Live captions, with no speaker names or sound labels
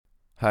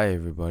Hi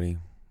everybody,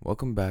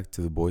 welcome back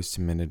to the Boys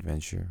to Men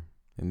adventure.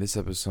 In this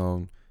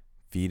episode,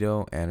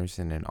 Vito,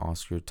 Anderson, and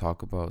Oscar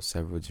talk about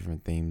several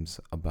different themes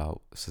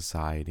about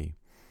society,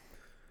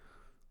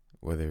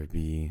 whether it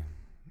be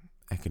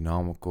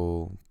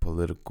economical,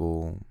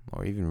 political,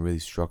 or even really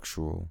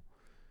structural.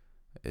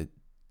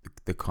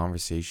 The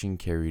conversation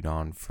carried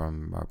on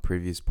from our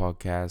previous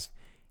podcast,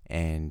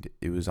 and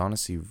it was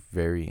honestly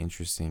very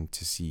interesting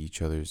to see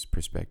each other's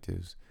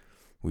perspectives.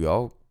 We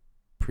all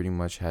pretty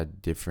much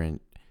had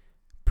different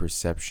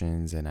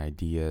perceptions and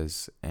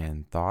ideas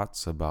and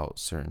thoughts about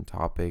certain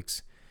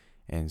topics,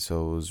 and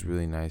so it was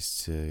really nice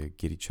to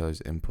get each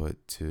other's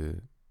input to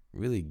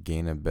really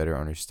gain a better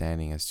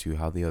understanding as to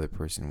how the other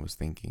person was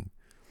thinking.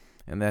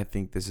 And I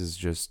think this is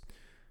just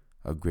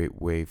a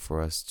great way for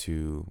us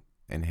to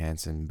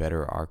enhance and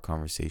better our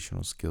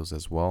conversational skills,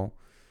 as well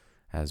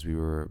as we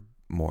were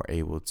more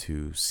able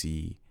to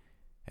see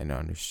and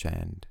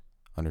understand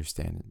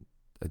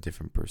a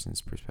different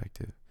person's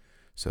perspective.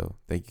 So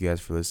thank you guys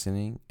for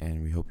listening,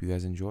 and we hope you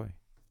guys enjoy.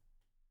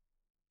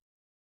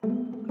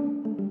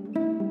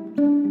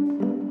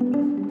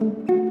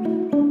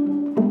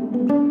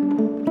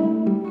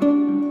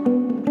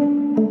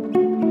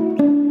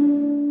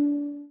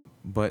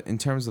 But in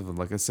terms of,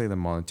 like, let's say the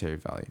monetary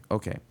value.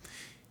 Okay.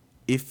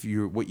 If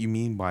you're, what you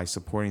mean by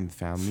supporting the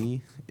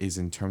family is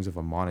in terms of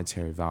a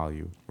monetary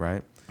value,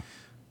 right?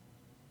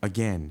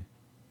 Again,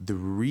 the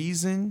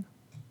reason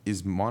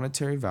is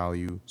monetary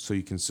value so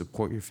you can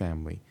support your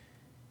family.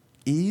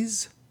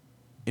 Is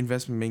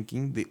investment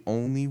banking the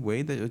only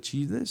way to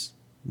achieve this?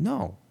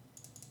 No.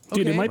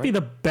 Dude, it might be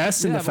the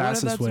best and the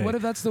fastest way. What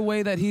if that's the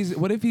way that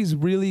what if he's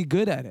really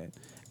good at it?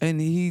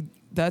 And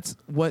that's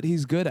what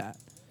he's good at.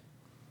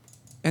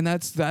 And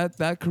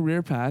that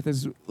career path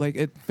is like,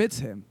 it fits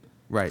him.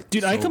 Right.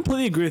 Dude, I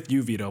completely agree with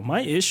you, Vito.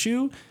 My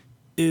issue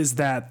is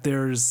that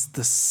there's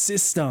the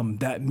system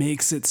that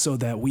makes it so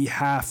that we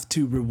have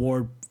to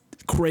reward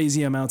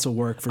crazy amounts of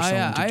work for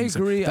someone to do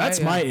something. I agree. That's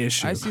my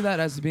issue. I see that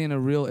as being a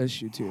real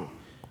issue too.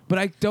 But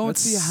I don't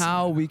see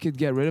how we could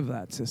get rid of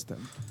that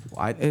system.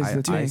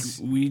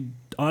 We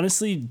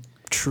honestly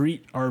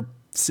treat our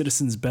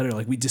citizens better.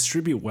 Like, we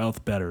distribute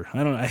wealth better.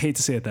 I hate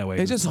to say it that way.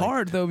 It's just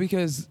hard though,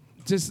 because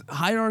just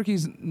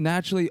hierarchies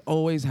naturally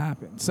always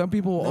happen. Some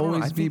people will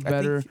always be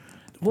better.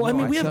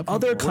 We have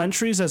other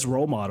countries as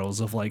role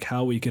models of like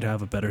how we could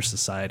have a better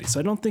society.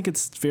 So I don't think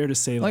it's fair to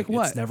say like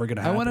what? It's never going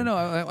to happen. I want to know.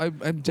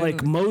 I'm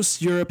like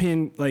most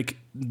European, like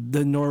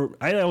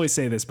I always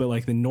say this, but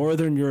like the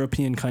Northern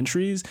European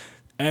countries,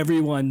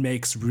 everyone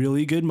makes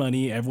really good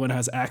money. Everyone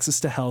has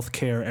access to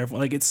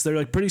healthcare. They're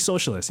like pretty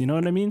socialist. You know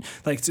what I mean?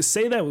 Like, to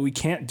say that we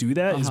can't do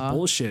that is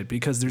bullshit,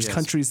 because there's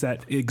countries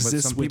that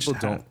exist which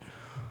don't.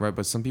 Right,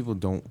 but some people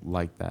don't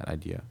like that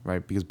idea,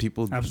 right? Because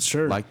people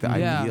sure. like the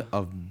idea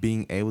of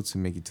being able to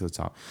make it to the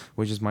top,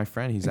 which is my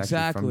friend. He's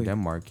actually from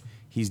Denmark.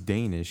 He's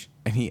Danish,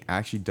 and he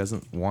actually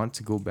doesn't want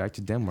to go back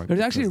to Denmark. There's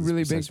actually a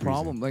really big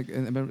problem. Like,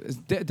 is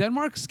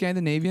Denmark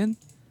Scandinavian?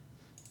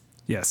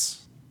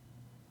 Yes.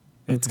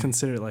 It's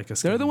considered like a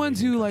Scandinavian They're the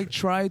ones who country. like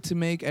try to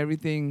make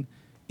everything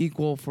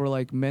equal for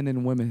like men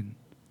and women.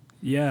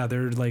 Yeah,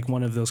 they're like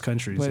one of those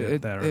countries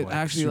but that are it like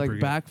actually like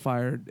good.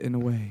 backfired in a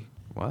way.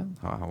 What?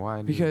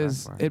 Why?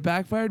 Because it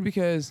backfired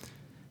because,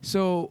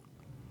 so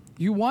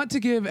you want to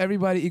give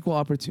everybody equal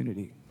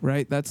opportunity,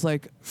 right? That's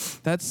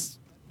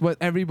what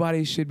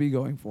everybody should be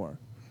going for,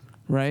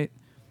 right?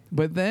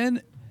 But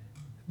then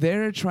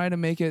they're trying to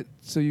make it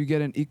so you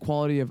get an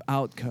equality of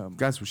outcome.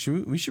 Guys, we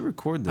should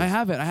record this. I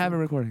have it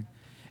recording.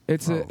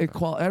 It's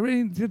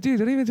equality. Dude,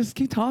 don't even just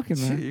keep talking,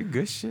 man. Shit, you're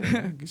good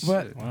shit. Good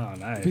shit. Wow,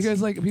 nice.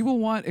 Because like people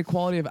want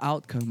equality of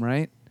outcome,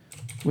 right?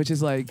 Which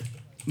is like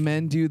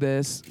men do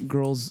this,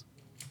 girls.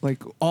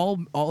 Like all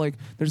like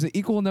there's an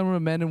equal number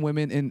of men and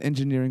women in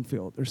engineering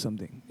field or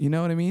something. You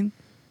know what I mean?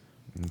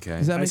 Okay.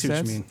 Does that make see what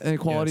you sense? mean. An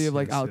equality of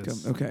like Yes, outcome.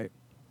 yes. Okay.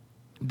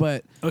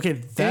 But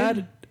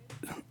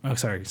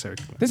sorry.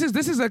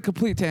 this is a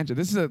complete tangent.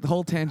 This is a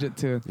whole tangent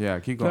to. Yeah,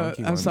 keep going.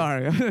 I'm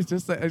sorry.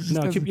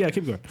 Keep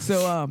going.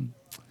 So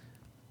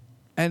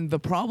and the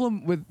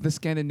problem with the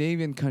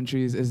Scandinavian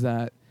countries is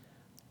that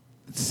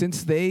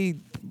since they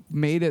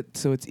made it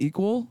so it's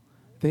equal,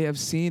 they have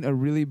seen a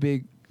really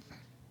big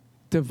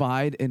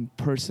divide in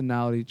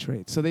personality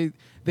traits. So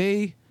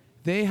there's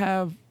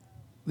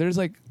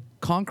like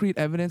concrete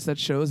evidence that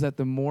shows that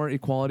the more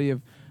equality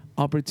of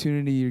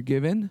opportunity you're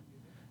given,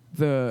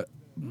 the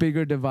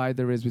bigger divide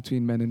there is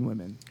between men and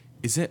women.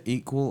 Is it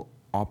equal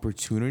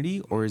opportunity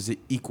or is it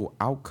equal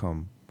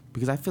outcome?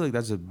 Because I feel like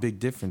that's a big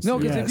difference. No,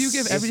 because if you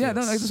give Yes.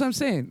 that's what I'm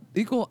saying.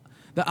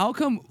 The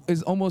outcome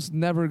is almost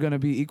never going to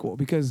be equal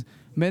because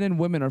men and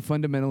women are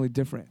fundamentally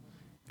different.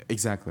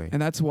 Exactly.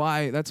 And that's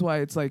why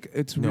it's like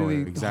it's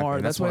really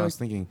hard. That's why I was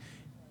thinking.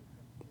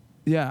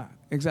 Yeah,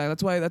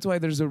 exactly. That's why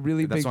there's a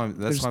really big.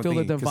 There's still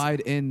a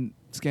divide in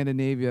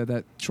Scandinavia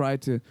that try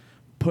to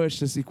push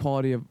this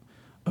equality of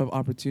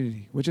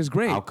opportunity, which is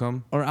great.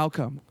 Outcome.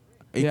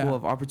 Equal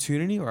of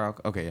opportunity or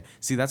okay. Yeah.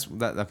 See, that's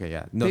that. Okay,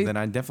 yeah. No, then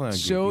I definitely agree.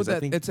 Show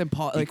that it's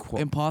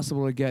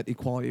impossible to get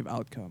equality of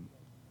outcome.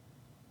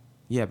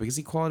 Yeah, because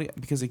equality,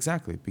 because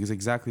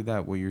exactly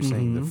that, what you're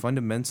saying, that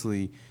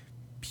fundamentally,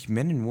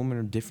 men and women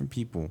are different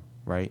people,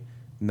 right?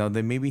 Now,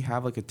 they maybe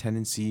have like a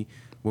tendency,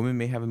 women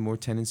may have a more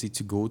tendency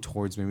to go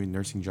towards maybe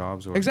nursing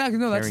jobs or Exactly.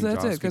 No, that's caring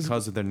it. jobs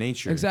because of their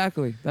nature.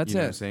 Exactly. That's You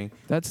know it. what I'm saying?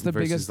 That's the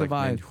Versus biggest like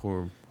men divide. who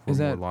are Is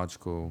more that-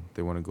 logical,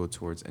 they want to go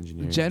towards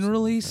engineering. or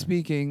Generally something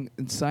like speaking,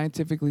 and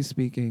scientifically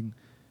speaking,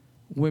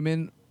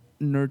 women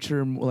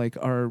nurture like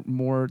are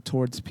more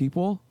towards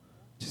people,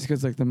 just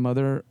because like the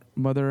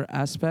mother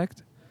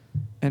aspect,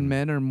 and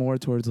men are more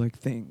towards like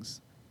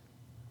things.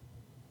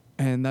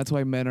 And that's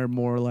why men are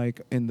more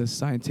like in the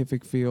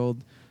scientific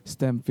field,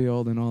 STEM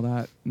field, and all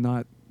that,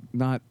 not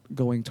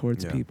going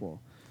towards Yeah. people.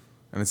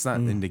 that. And it's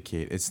not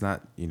it's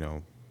not,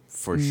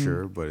 for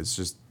sure, but it's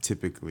just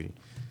typically,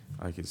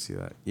 I can see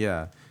that.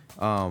 Yeah.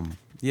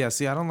 Yeah,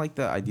 see, I don't like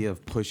the idea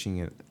of pushing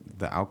it,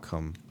 the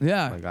outcome.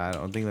 Yeah. Like, I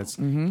don't think that's,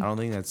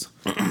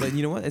 but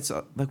you know what? It's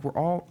like we're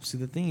all, see,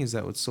 the thing is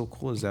that what's so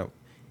cool is that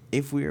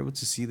if we're able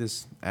to see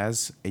this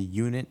as a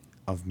unit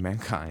of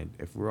mankind,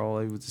 if we're all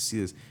able to see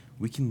this,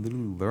 we can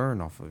literally learn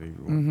off of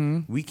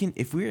everyone. We can,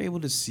 if we're able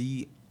to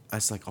see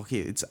us like,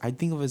 okay, I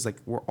think of it as like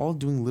we're all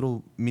doing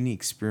little mini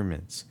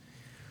experiments.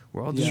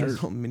 We're all doing Yes.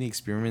 little mini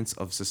experiments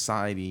of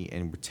society,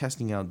 and we're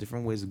testing out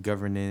different ways of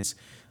governance,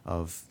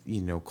 of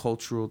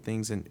cultural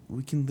things, and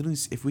we can literally,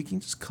 if we can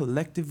just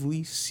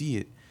collectively see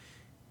it,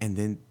 and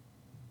then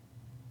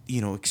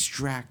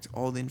extract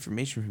all the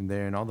information from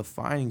there and all the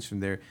findings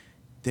from there,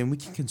 then we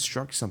can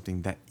construct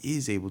something that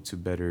is able to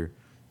better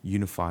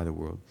unify the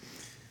world.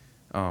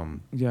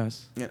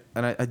 Yes. Yeah,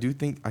 and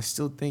I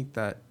still think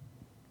that,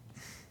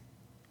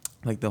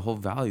 like, the whole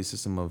value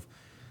system of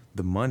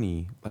the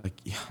money,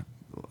 like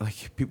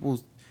people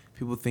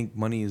think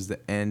money is the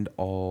end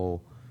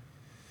all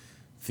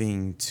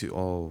thing to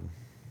all,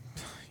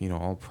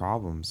 all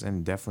problems,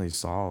 and definitely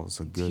solves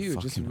a good Huge.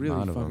 fucking It's really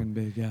amount of fucking them.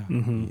 big. Yeah.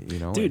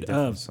 Dude, it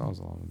definitely solves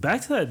all of them.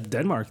 Back to that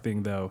Denmark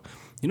thing, though.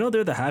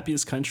 They're the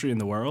happiest country in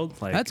the world.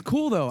 Like, That's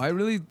cool though. I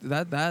really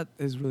that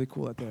is really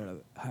cool that they're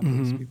the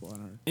happiest people on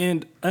earth.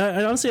 and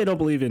I honestly, I don't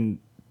believe in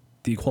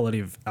the equality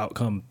of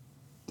outcome,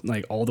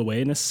 like, all the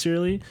way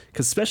necessarily,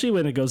 because especially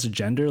when it goes to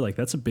gender, like,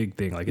 that's a big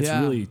thing. Like, it's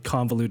a really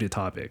convoluted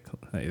topic.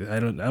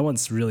 That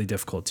one's really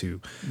difficult to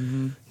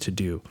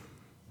do.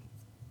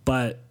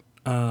 But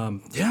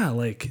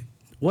like,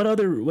 what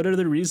other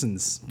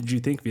reasons did you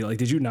think? Like,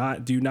 do you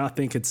not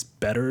think it's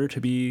better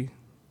to be?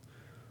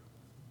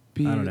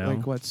 Be I don't know.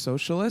 like what,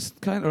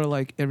 socialist kind, or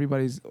like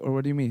everybody's, or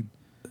what do you mean?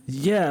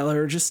 Yeah,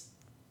 or just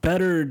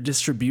better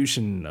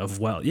distribution of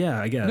wealth.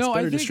 Yeah, I guess. No,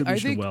 better I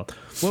distribution think of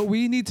wealth. what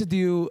we need to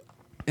do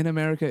in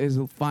America is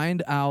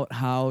find out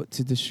how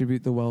to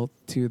distribute the wealth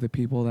to the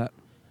people that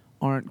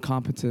aren't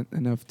competent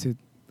enough to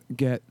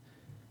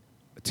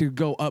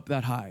go up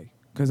that high.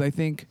 Because I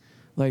think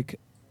like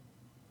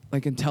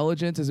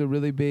intelligence is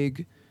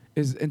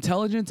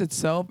intelligence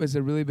itself is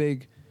a really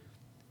big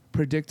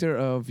predictor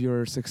of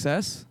your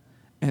success.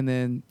 And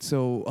then,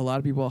 so a lot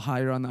of people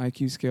higher on the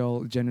IQ scale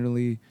this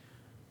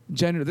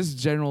is a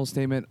general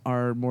statement,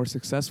 are more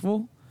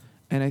successful.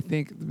 And I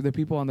think the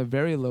people on the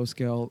very low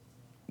scale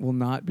will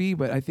not be.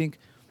 But I think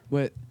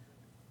what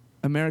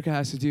America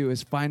has to do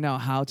is find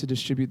out how to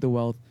distribute the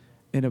wealth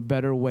in a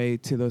better way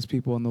to those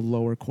people in the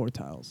lower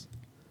quartiles.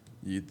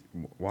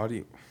 Why do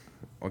you?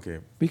 Okay.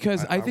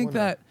 Because I think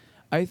that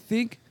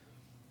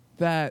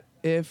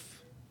if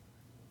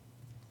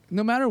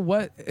no matter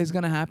what is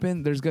going to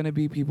happen, there's going to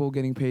be people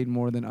getting paid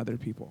more than other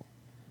people.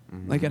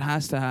 Like, it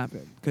has to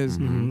happen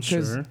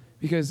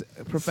because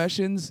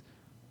professions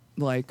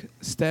like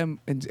STEM,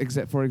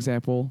 for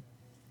example,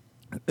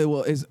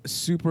 is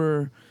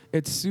super.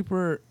 It's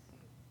super.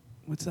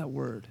 What's that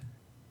word?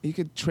 You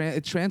could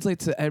it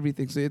translates to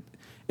everything. So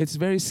it's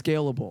very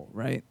scalable,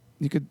 right?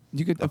 You could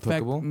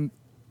affect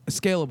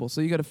scalable.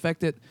 So you could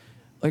affect it.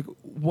 Like,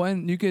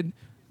 you could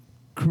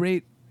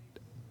create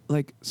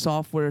like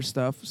software,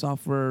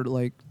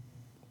 like,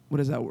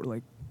 what is that word?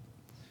 Like,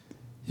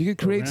 you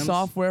could create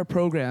software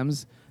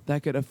programs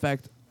that could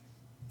affect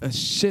a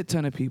shit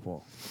ton of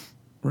people,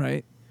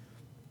 right?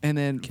 And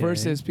then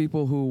versus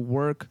people who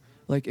work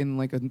like in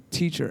like a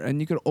teacher,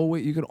 and you could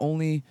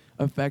only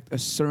affect a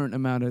certain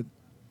amount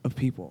of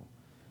people.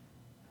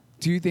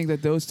 Do you think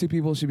that those two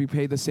people should be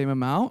paid the same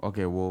amount?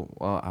 Okay, well,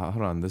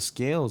 hold on. The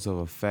scales of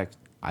effect,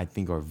 I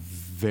think, are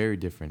very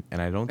different, and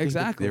I don't think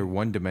that they're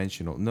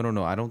one-dimensional.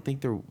 No. I don't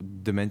think they're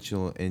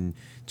dimensional in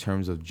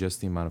terms of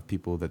just the amount of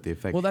people that they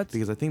affect. Well, that's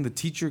because I think the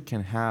teacher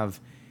can have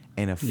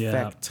an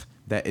effect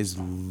that is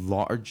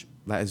large,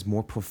 that is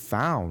more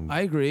profound.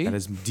 I agree. That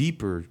is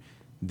deeper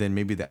than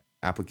maybe the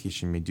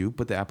application may do,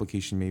 but the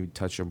application may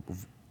touch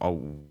a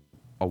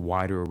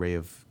wider array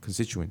of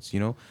constituents.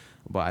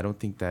 But I don't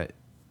think that.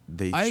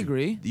 I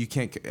agree. You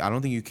can't. I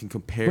don't think you can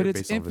compare. But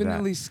it's based off of that.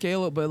 infinitely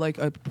scalable. But like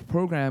a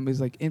program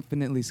is like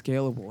infinitely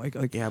scalable. Like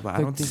yeah, but like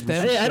I don't think.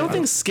 I don't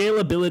think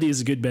scalability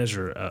is a good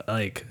measure.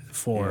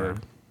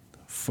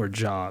 For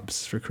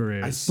jobs, for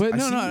careers. But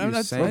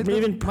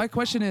my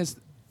question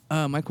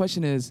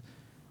is,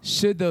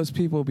 should those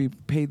people be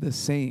paid the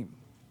same?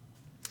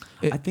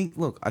 I think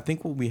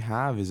what we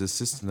have is a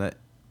system that,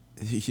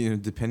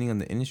 depending on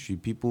the industry,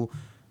 people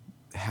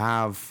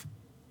have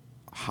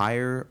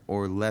higher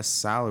or less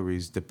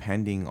salaries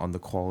depending on the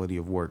quality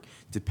of work,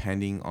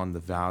 depending on the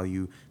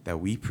value that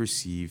we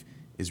perceive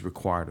is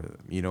required of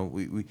them.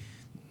 We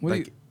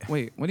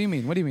Wait, what do you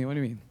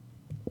mean?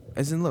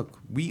 as in, look,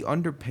 we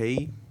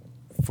underpay.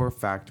 For a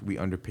fact, we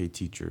underpay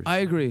teachers. I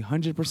agree,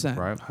 100%.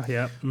 Right?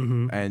 Yeah.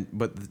 Mm-hmm.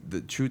 But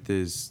the truth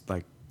is,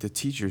 like, the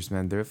teachers,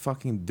 man, they're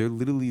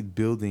literally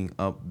building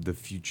up the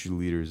future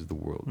leaders of the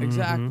world.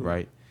 Exactly.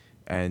 Right?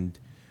 And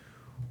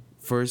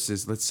first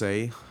is, let's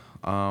say,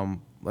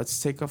 let's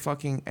take a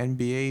fucking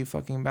NBA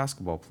fucking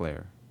basketball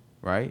player,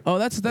 right? Oh,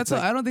 I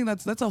don't think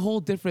that's a whole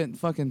different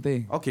fucking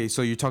thing. Okay,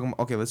 so you're talking.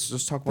 Okay, let's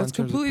just talk about That's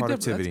in terms of completely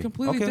different. productivity. That's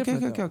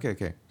completely different,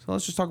 Okay. So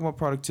let's just talk about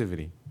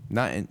productivity,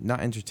 not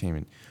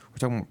entertainment. We're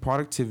talking about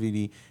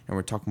productivity, and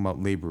we're talking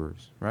about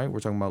laborers, right?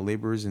 We're talking about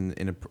laborers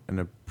in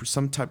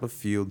some type of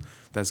field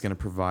that's going to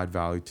provide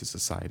value to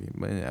society.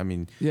 I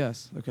mean,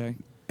 Yes. Okay.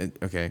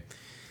 okay.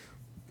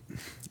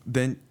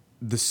 Then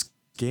the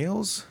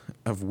scales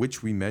of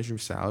which we measure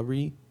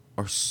salary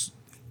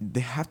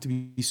they have to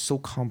be so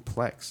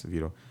complex,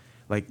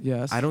 Like,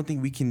 Yes. I don't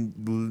think we can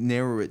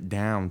narrow it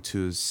down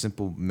to a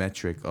simple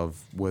metric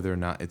of whether or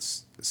not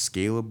it's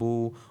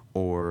scalable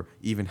or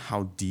even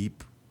how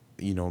deep,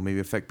 maybe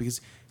affect.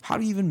 Because how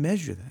do you even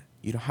measure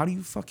that? How do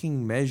you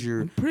fucking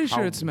measure? I'm pretty sure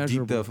how it's deep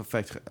measurable. the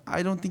effect?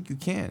 I don't think you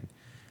can.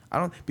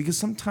 Because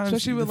sometimes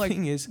Especially with the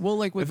thing is,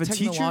 with if a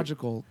teacher-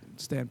 technological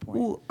standpoint.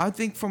 Well, I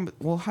think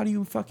how do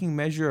you fucking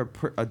measure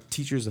a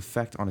teacher's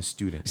effect on a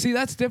student? See,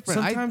 that's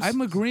different. Sometimes-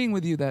 I'm agreeing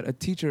with you that a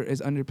teacher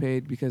is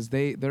underpaid because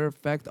their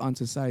effect on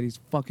society is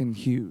fucking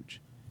huge.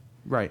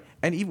 Right,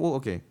 and even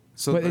okay.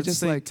 So But let's it's just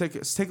say like-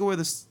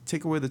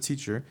 take away the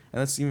teacher, and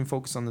let's even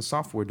focus on the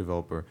software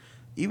developer.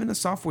 Even the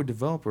software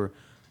developer,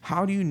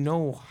 how do you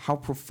know how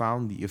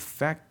profound the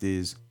effect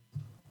is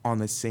on,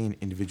 let's say, an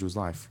individual's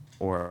life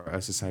or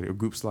a society or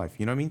group's life?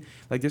 You know what I mean?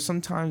 Like, there's some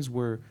times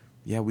where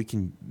we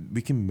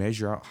can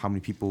measure out how many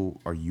people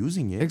are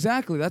using it.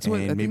 Exactly. That's what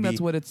I And think. maybe- That's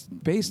what it's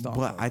based off.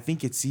 But of. I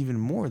think it's even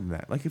more than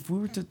that. Like, if we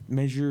were to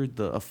measure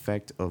the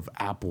effect of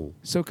Apple.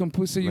 So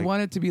you like-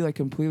 want it to be like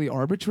completely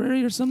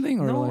arbitrary or something,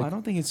 or No, like I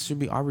don't think it should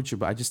be arbitrary,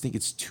 but I just think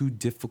it's too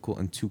difficult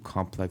and too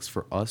complex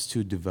for us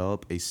to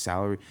develop a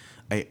salary,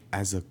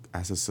 as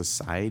a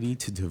society,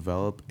 to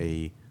develop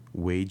a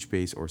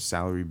wage-based or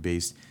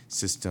salary-based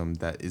system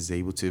that is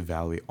able to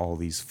evaluate all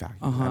these factors.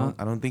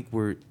 I don't think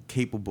we're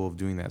capable of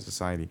doing that as a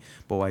society.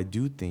 But what I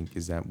do think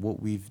is that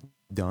what we've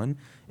done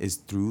is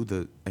through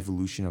the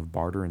evolution of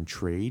barter and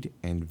trade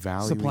and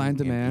value, Supply and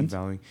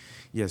demand.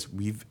 Yes,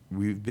 we've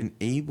been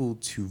able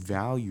to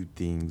value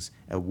things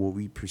at what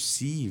we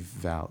perceive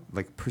value.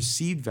 Like,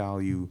 perceived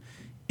value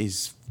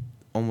is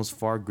almost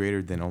far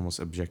greater than almost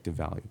objective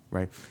value,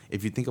 right?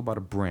 If you think about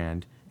a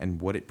brand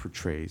and what it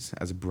portrays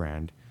as a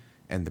brand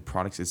and the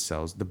products it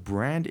sells, the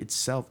brand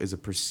itself is a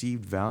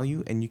perceived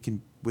value, and you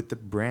can, with the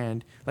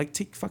brand, like,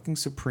 take fucking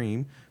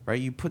Supreme, right?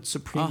 You put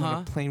Supreme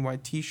on a plain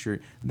white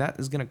t-shirt, that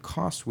is going to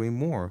cost way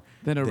more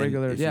Than a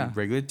regular-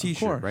 regular t-shirt,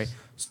 course. right?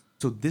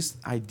 So this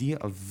idea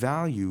of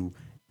value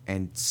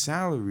and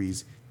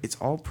salaries, it's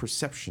all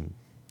perception.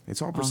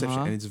 It's all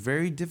perception, and it's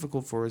very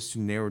difficult for us to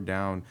narrow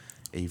down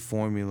a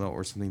formula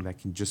or something that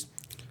can just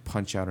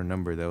punch out a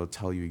number that will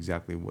tell you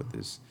exactly what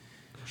this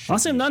should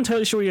Honestly, be. I'm not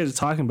entirely sure what you guys are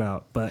talking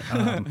about, but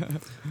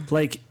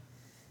like,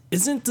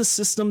 isn't the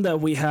system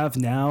that we have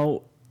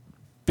now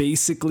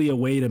basically a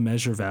way to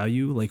measure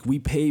value? Like, we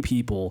pay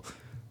people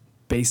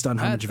based on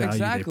how much value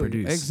they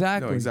produce.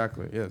 Exactly. No,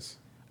 exactly, yes.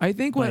 I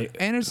think what Like-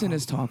 Anderson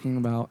is talking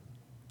about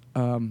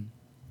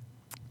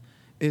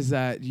is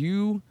that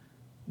you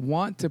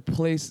want to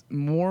place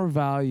more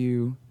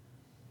value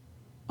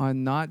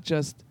on not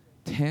just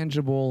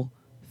tangible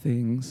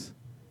things,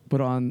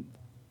 but on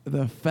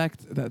the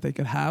effect that they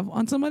could have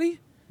on somebody.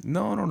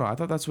 No. I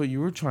thought that's what you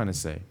were trying to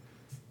say.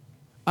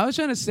 I was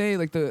trying to say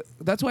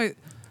that's why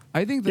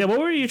I think Yeah, what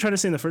were you trying to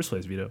say in the first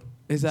place, Vito?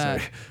 is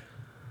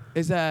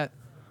that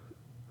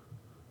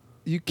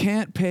you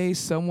can't pay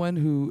someone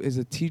who is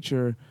a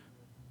teacher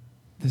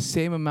the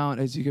same amount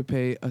as you could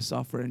pay a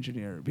software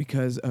engineer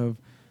because of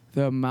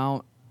the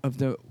amount of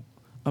the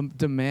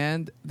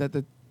demand that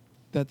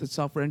the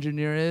software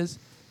engineer is,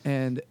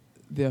 and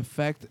the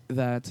effect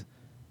that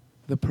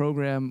the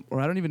program, or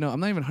I don't even know, I'm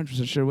not even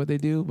 100% sure what they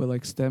do, but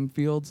like STEM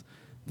fields,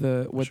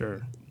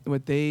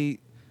 what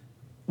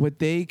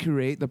they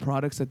create, the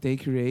products that they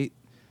create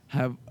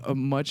have a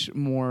much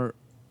more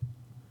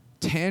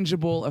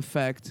tangible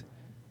effect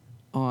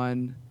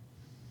on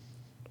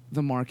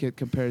the market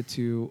compared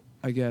to,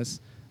 I guess,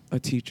 a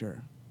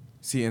teacher.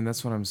 See, and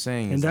that's what I'm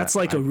saying. And is that's that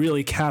like a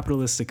really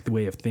capitalistic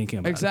way of thinking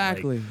about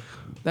Exactly. it.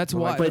 Like, That's But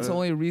why. like, That's the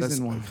only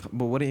reason why.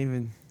 But what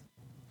even?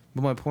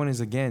 But my point is,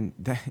 again,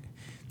 that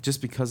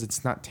just because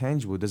it's not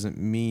tangible doesn't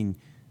mean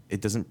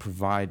it doesn't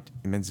provide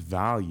immense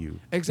value.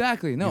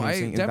 Exactly. No, You know what I'm I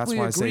saying? And definitely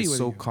that's why agree I say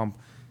with it's so you.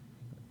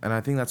 and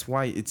I think that's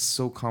why it's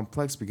so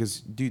complex,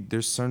 because, dude,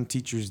 there's certain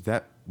teachers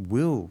that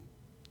will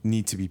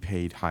need to be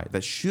paid high,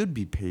 that should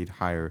be paid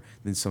higher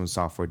than some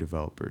software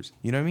developers.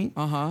 You know what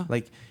I mean?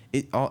 Like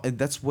it all, and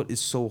that's what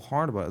is so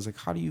hard about it. It's like,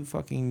 how do you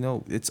fucking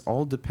know? It's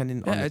all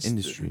dependent on the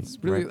industry. It's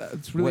really, right?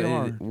 it's really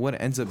hard. What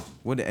it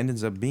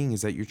ends up being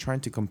is that you're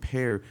trying to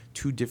compare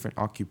two different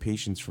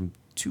occupations from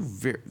two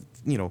very,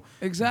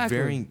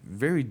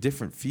 very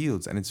different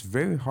fields, and it's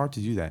very hard to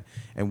do that.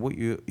 And what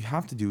you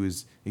have to do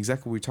is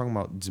exactly what we're talking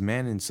about: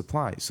 demand and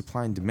supply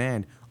and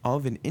demand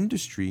of an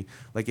industry.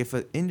 Like if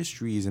an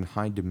industry is in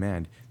high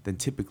demand, then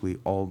typically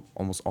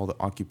almost all the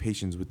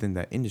occupations within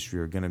that industry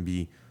are going to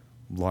be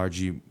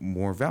largely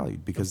more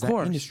valued because that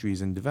industry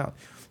is in develop.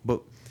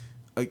 But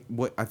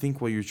what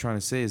you're trying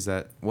to say is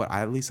that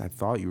at least I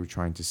thought you were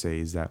trying to say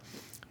is that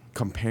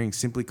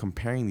simply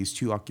comparing these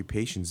two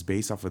occupations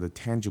based off of the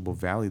tangible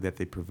value that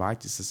they provide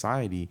to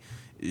society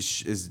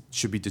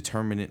should be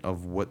determinant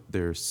of what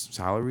their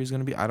salary is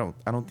going to be. I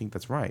don't think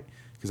that's right,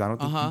 because I don't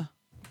think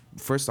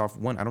first off,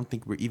 one, I don't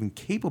think we're even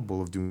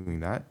capable of doing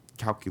that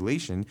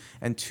calculation,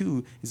 and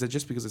two is that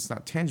just because it's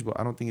not tangible,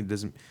 I don't think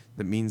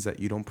that means that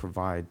you don't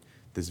provide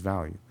this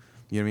value.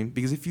 You know what I mean?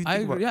 Because if you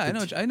think about I know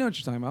what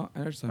you're talking about.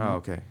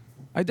 Okay.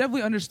 I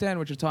definitely understand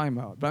what you're talking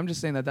about, but I'm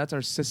just saying that that's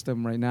our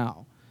system right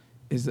now.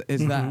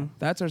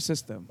 That's our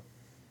system.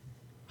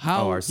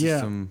 How our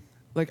system,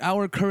 like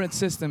our current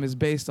system is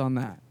based on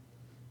that.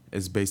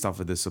 Is based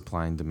off of the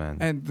supply and demand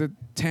and the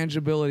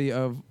tangibility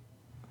of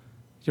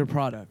your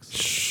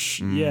products.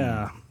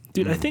 Yeah.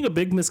 Dude, I think a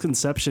big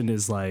misconception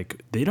is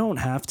like they don't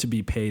have to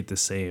be paid the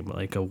same.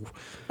 Like a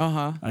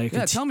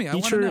tell me.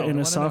 Teacher and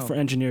a software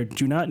engineer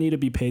do not need to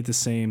be paid the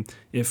same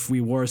if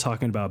we were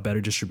talking about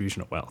better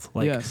distribution of wealth.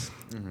 Like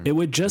it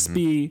would just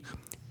be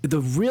the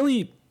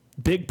really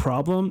big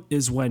problem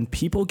is when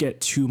people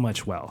get too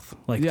much wealth.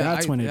 Like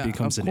that's when it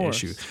becomes an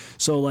issue.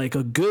 So like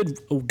a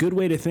good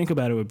way to think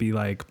about it would be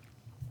like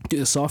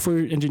a software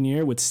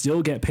engineer would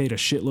still get paid a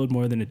shitload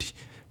more than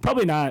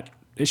probably not.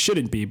 It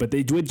shouldn't be, but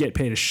they would get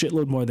paid a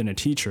shitload more than a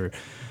teacher.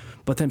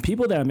 But then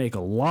people that make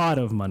a lot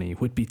of money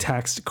would be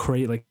taxed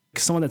crazy. Like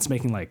someone that's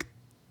making like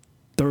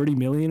 30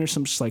 million or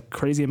some just like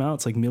crazy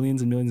amounts, like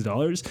millions and millions of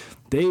dollars,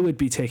 they would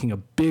be taking a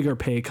bigger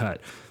pay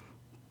cut.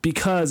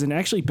 Because, and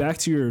actually back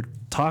to your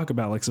talk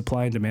about like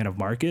supply and demand of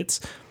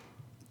markets,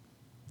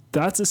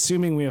 that's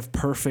assuming we have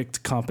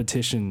perfect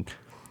competition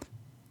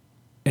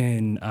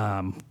in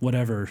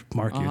whatever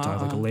market you're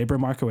talking, like a labor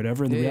market or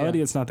whatever. In the reality,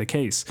 it's not the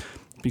case.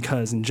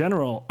 Because in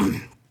general,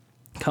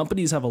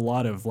 companies have a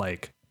lot of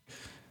like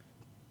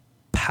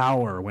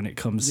power when it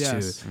comes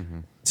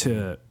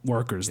to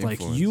workers.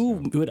 Influence, like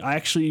you would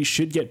actually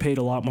should get paid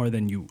a lot more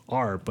than you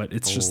are, but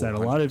it's just that a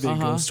lot of it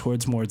goes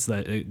towards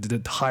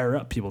the higher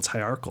up people. It's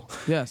hierarchical.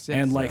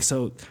 And like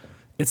so,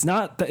 it's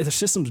not that the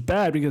system's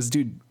bad because,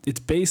 dude, it's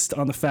based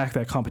on the fact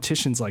that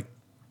competition's like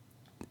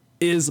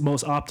is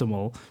most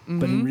optimal,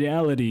 but in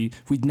reality,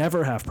 we'd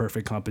never have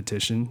perfect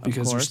competition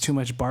because there's too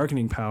much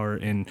bargaining power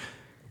in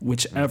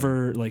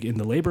whichever, like in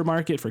the labor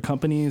market for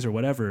companies or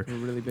whatever.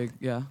 Really big,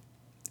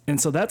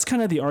 And so that's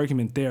kind of the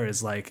argument there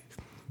is like,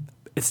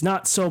 it's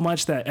not so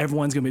much that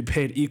everyone's going to be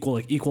paid equal,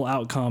 like equal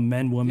outcome,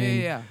 men,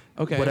 women,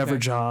 whatever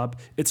job.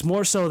 It's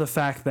more so the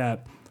fact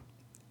that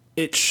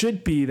it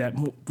should be that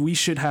we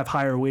should have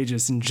higher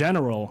wages in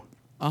general.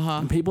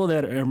 And people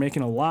that are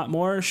making a lot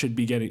more should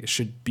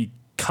be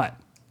cut.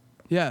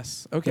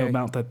 Yes. Okay. The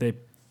amount that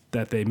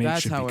they make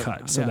should be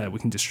cut so that we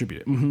can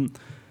distribute it.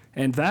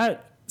 And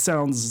that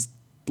sounds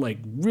like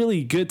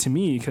really good to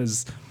me,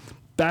 because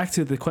back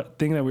to the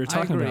thing that we were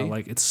talking about,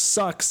 like it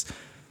sucks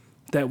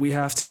that we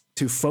have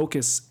to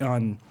focus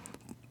on,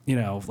 you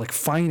know, like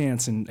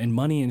finance and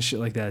money and shit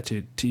like that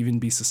to even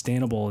be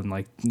sustainable, and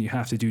like you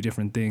have to do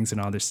different things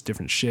and all this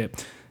different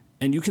shit.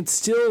 And you can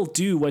still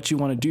do what you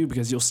want to do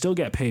because you'll still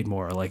get paid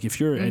more. Like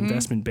if you're an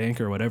investment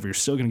banker or whatever, you're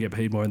still going to get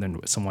paid more than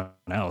someone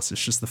else.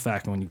 It's just the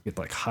fact that when you get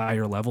like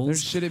higher levels, there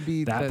shouldn't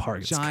be that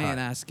part giant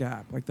ass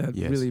gap, like that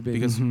really big.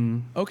 Because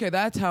okay,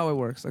 that's how it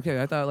works.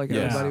 Okay, I thought like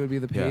everybody would be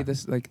the paid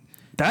this like.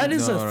 That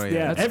is a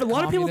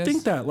lot of people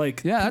think that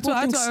like that's what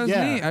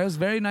I was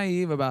very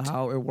naive about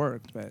how it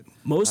worked, but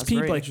most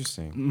people like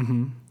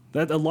interesting.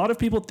 That a lot of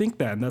people think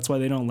that, and that's why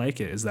they don't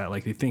like it. Is that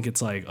like they think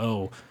it's like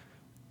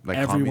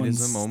like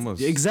communism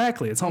almost.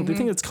 Exactly. It's they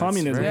think it's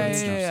communism.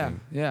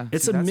 Yeah.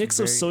 It's a mix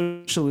of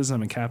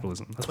socialism and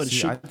capitalism. That's what it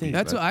should be.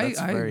 That's what I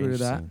agree with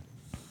that.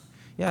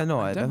 Yeah, no,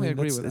 I definitely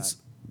agree with that.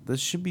 There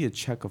should be a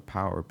check of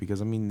power,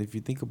 because I mean, if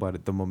you think about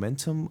it, the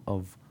momentum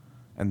of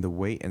and the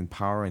weight and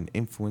power and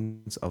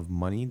influence of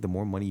money, the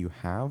more money you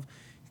have,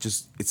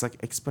 it's like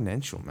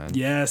exponential, man.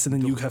 Yes, and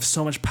then you have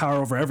so much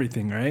power over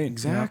everything, right?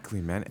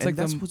 Exactly, man. And like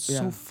that's what's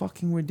so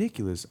fucking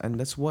ridiculous. And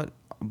that's what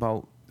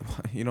about,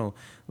 you know,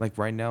 like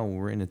right now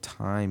we're in a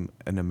time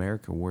in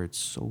America where it's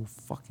so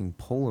fucking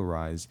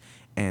polarized,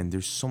 and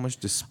there's so much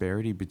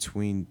disparity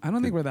between. I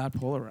don't think we're that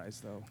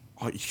polarized though.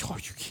 Are you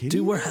kidding?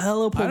 Dude, we're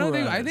hella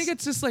polarized. I think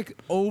it's just like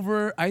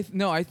over. I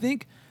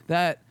think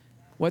that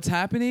what's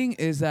happening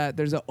is that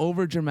there's an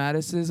over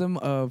dramaticism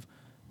of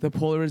the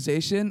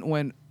polarization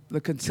when the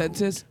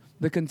consensus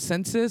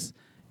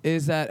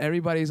is that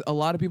a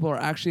lot of people are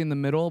actually in the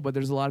middle, but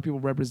there's a lot of people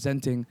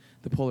representing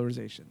the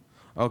polarization.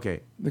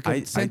 Okay. The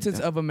consensus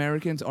of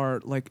Americans are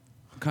like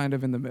kind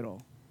of in the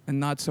middle and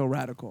not so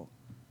radical.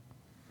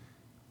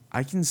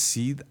 I can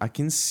see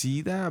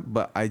that,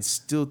 but I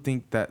still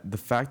think that the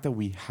fact that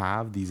we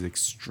have these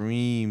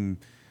extreme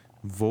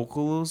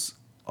vocals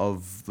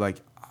of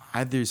like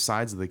either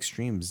sides of the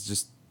extremes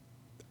just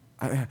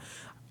I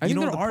think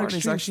there are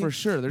extremes for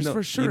sure. There's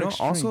for sure extremes.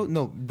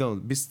 Also,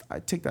 I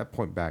take that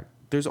point back.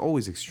 There's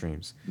always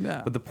extremes.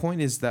 Yeah. But the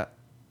point is that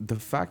the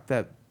fact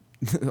that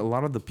a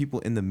lot of the people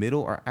in the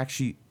middle are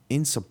actually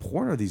in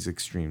support of these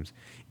extremes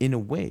in a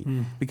way.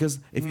 Because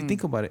if you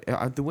think about it,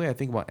 the way I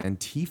think about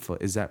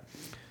Antifa is that,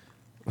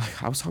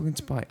 like, I was talking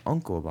to my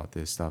uncle about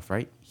this stuff,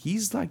 right?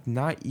 He's like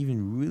not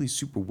even really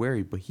super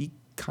wary, but he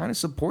kind of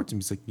supports him.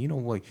 He's like,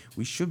 like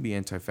we should be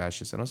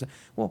anti-fascist. And I was like,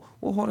 well,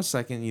 hold a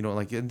second,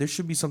 like there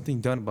should be something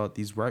done about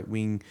these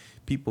right-wing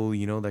people,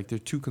 like they're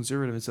too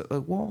conservative. It's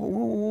like,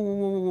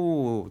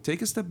 whoa,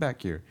 take a step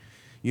back here.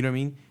 You know what I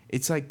mean?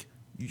 It's like,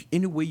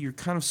 in a way, you're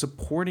kind of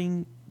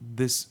supporting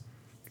this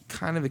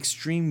kind of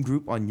extreme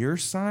group on your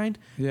side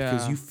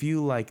because you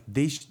feel like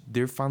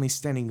they're finally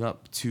standing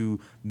up to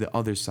the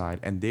other side,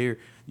 and they're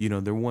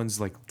ones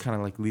like kind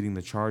of like leading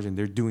the charge, and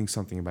they're doing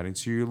something about it.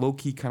 So you're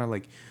low-key kind of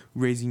like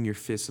raising your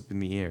fists up in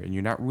the air, and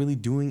you're not really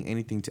doing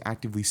anything to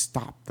actively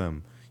stop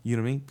them. You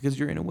know what I mean? Because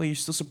you're, in a way, you're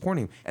still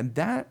supporting them. And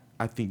that,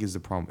 I think, is the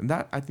problem. And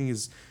that, I think,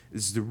 is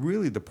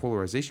really the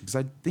polarization. Because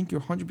I think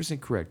you're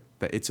 100% correct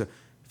that it's a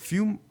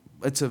few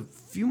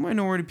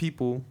minority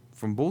people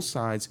from both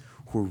sides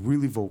who are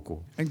really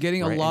vocal and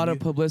getting a lot of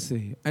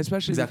publicity,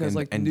 especially because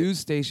like news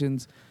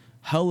stations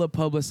hella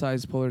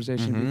publicize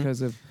polarization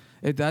because of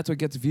it. That's what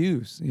gets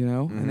views,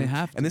 and they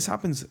have to. And it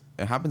happens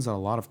in a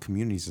lot of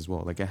communities as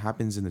well. Like it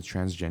happens in the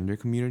transgender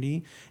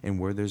community, and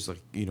where there's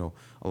like,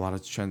 a lot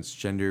of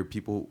transgender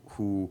people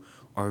who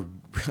are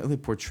really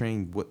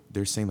portraying what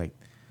they're saying. Like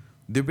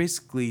they're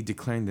basically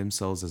declaring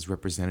themselves as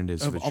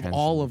representatives of the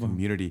transgender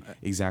community.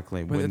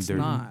 Exactly. But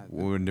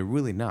when they're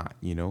really not,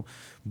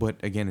 But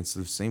again, it's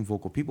the same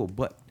vocal people.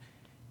 But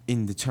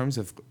in terms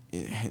of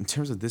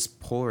this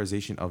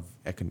polarization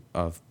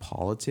of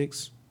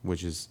politics,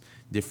 which is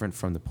different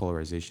from the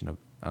polarization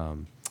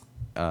of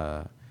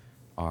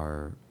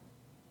our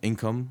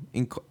income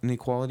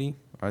inequality,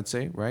 I'd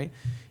say, right?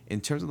 In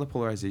terms of the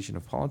polarization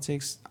of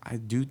politics, I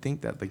do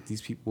think that like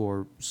these people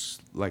are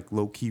like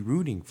low key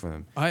rooting for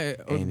them.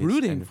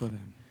 Rooting for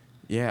them.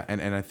 Yeah,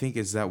 and I think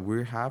is that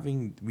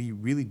we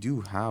really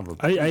do have a.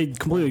 I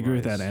completely agree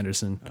with that,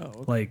 Anderson. Oh,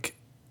 okay. Like,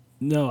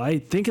 no, I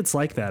think it's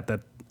like that.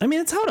 I mean,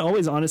 it's how it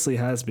always honestly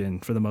has been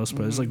for the most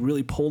part. It's like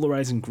really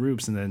polarizing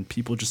groups, and then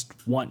people just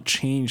want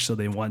change, so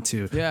they want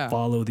to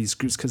follow these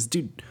groups. Because,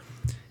 dude,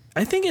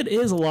 I think it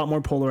is a lot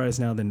more polarized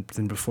now than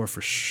before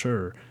for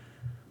sure.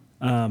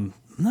 I'm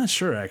not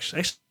sure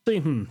actually.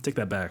 Take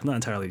that back. Not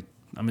entirely.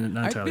 I mean,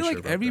 not entirely sure.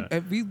 I feel like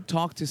if we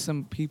talk to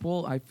some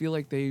people, I feel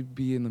like they'd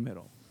be in the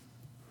middle.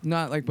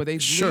 Not like, but they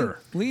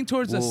lean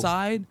towards the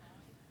side.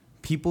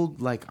 People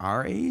like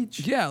our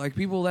age, like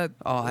people that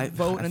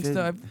vote and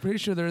stuff. I'm pretty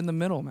sure they're in the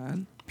middle,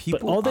 man.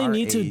 But all they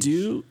need to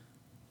do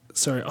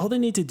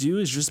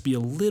is just be a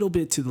little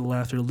bit to the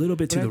left or a little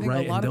bit to the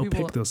right, and they'll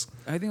pick those.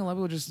 I think a lot of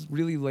people are just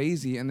really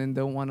lazy and then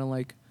don't want to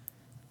like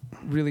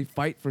really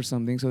fight for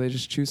something, so they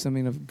just choose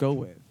something to go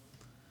with.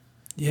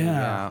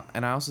 Yeah,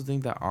 and I also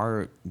think that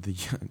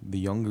the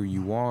younger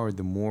you are,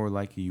 the more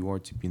likely you are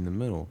to be in the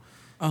middle.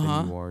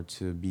 Than you are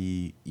to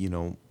be,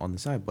 on the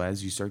side. But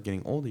as you start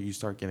getting older, you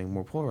start getting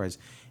more polarized.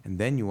 And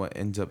then what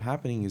ends up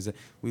happening is that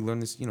we learn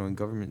this, in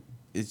government.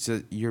 It's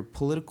your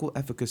political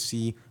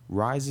efficacy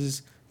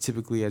rises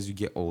typically as you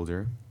get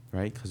older,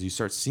 right? Because you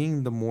start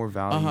seeing the more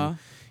value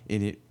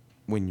in it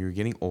when you're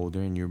getting older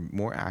and you're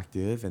more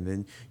active. And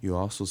then you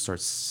also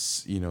start,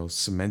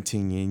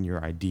 cementing in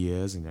your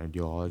ideas and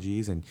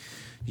ideologies. And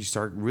you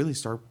start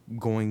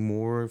going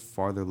more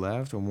farther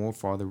left or more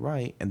farther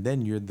right, and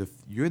then you're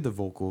the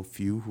vocal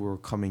few who are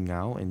coming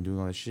out and doing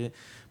all that shit.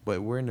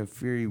 But we're in a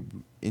very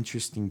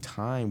interesting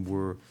time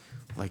where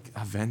like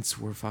events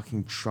where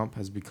fucking Trump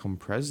has become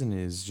president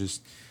is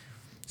just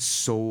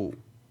so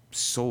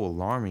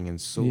alarming and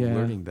so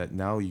alerting that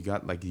now you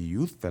got like the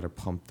youth that are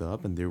pumped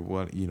up and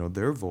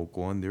they're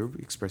vocal and they're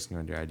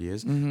expressing their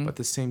ideas. But at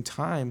the same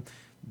time,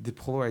 the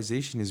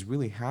polarization is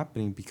really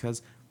happening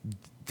because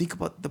think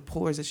about the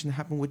polarization that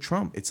happened with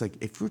Trump. It's like,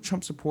 if you're a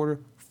Trump supporter,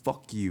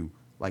 fuck you.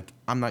 Like,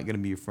 I'm not going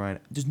to be your friend.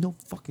 There's no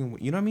fucking,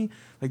 you know what I mean?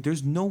 Like,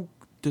 there's no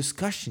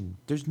discussion.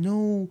 There's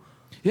no...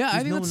 Yeah,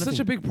 I think that's such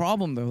a big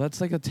problem, though.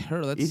 That's like a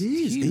terror. That's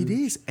huge. It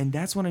is. And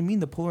that's what I mean,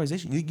 the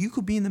polarization. You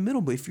could be in the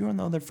middle, but if you're on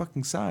the other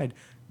fucking side,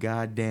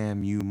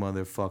 goddamn you,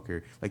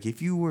 motherfucker. Like,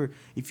 if you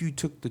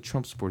took the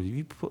Trump supporters, if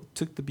you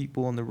took the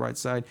people on the right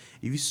side,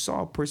 if you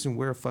saw a person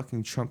wear a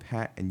fucking Trump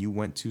hat and you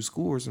went to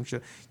school or some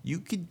shit, you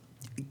could...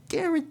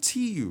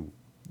 guarantee you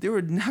there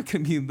are not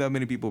going to be that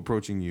many people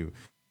approaching you.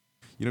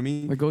 You know what I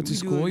mean? Like go to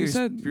school, you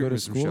said? Go to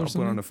school or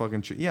something? Put on a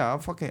fucking tree. Yeah,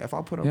 if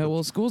I'll put on... Yeah,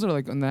 well, schools are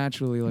like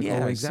naturally like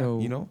always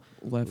exactly, so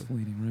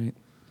left-leaning, right?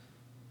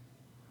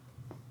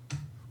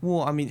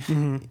 Well, I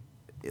mean,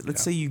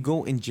 let's say you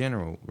go in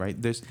general, right?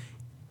 There's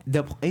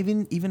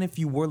even if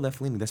you were left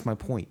leaning, that's my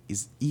point.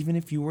 Is even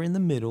if you were in the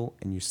middle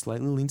and you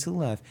slightly lean to the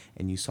left,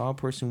 and you saw a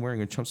person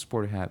wearing a Trump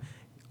supporter hat,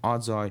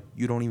 odds are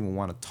you don't even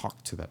want to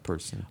talk to that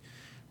person,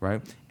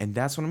 right? And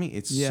that's what I mean.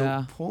 It's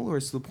so polar.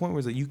 It's to the point where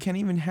it's like you can't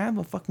even have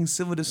a fucking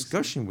civil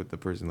discussion with the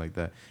person like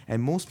that.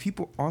 And most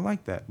people are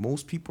like that.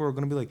 Most people are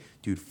gonna be like,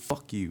 dude,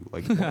 fuck you.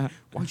 Like,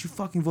 why'd you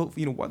fucking vote?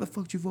 Why the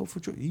fuck did you vote for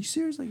Trump? Are you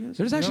serious? Like this?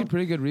 There's actually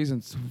pretty good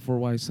reasons for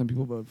why some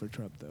people vote for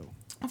Trump, though.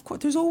 Of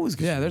course, there's always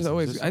good there's reasons.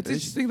 always. I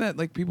just think that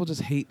like people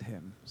just hate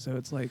him, so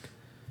it's like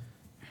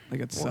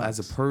it sucks. Well, as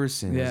a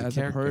person, as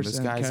a character,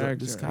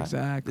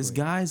 this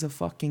guy's a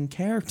fucking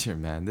character,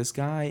 man. This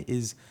guy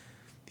is.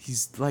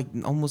 He's like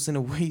almost in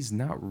a way he's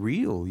not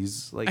real.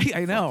 He's like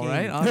I know,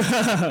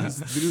 right?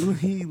 He's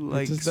literally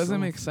like it just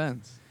doesn't make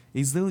sense.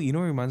 He's literally,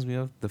 what it reminds me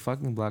of? The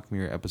fucking Black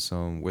Mirror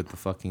episode with the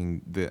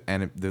fucking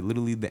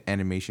literally the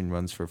animation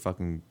runs for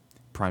fucking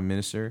prime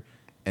minister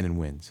and then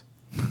wins.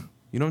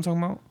 You know what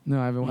I'm talking about? No,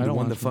 I haven't. I don't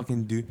watch the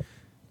fucking dude.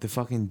 The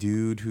fucking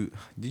dude who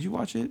did you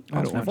watch it?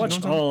 I've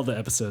watched all of the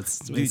episodes.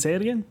 Dude, say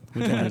it again.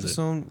 Which one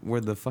episode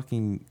where the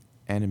fucking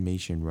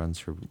animation runs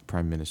for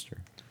prime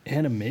minister?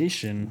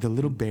 Animation. The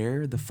little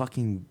bear, the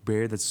fucking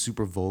bear that's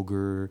super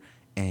vulgar,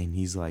 and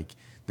he's like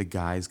the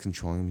guy's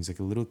controlling him. He's like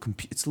a little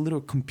it's a little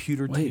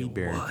computer teddy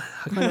bear. What?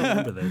 How can I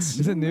remember this?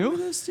 Is it new?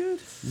 This dude?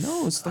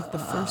 No, it's like the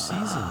first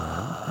season, man.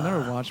 I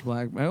never watched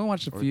Black. I only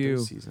watched a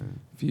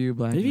few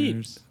Black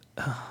Mirrors.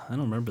 I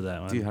don't remember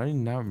that one. Dude, how do you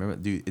not remember?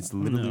 Dude, it's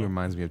literally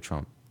reminds me of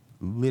Trump.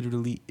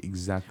 Literally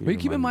exactly. But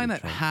keep in mind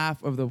that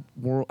half of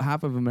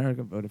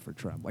America voted for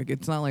Trump. Like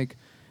it's not like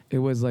it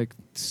was like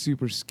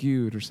super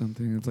skewed or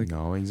something. It's like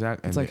no,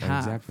 exactly. It's like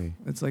half. Exactly.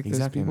 It's like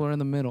those people are in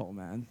the middle,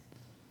 man.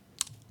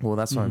 Well,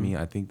 that's what I mean.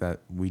 I think that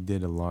we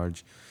did a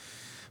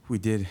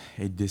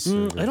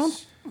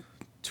disservice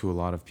to a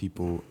lot of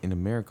people in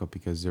America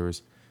because there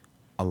was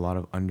a lot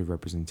of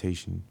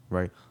underrepresentation,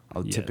 right?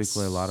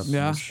 Typically, a lot of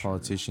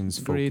politicians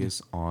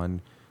focus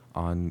on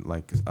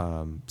like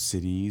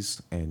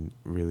cities and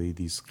really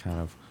these kind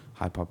of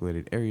high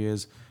populated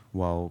areas,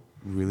 while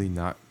really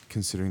not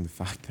considering the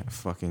fact that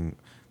fucking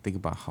think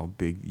about how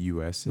big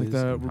U.S. like is,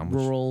 the and how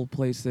rural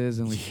places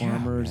and like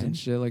farmers man. and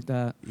shit like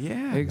that.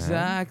 Yeah,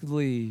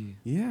 exactly. Man.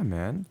 Yeah,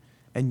 man.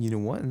 And you know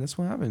what? And that's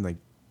what happened. Like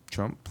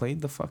Trump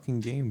played the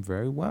fucking game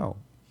very well.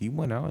 He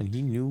went out and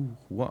he knew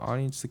what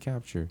audience to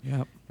capture.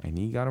 Yep. And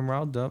he got them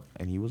riled up,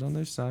 and he was on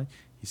their side.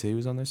 He said he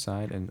was on their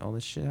side, and all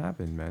this shit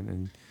happened, man.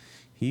 And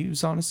he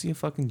was honestly a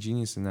fucking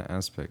genius in that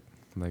aspect.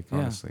 Like,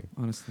 honestly.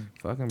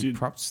 Fucking dude.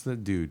 Props to the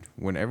dude.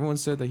 When everyone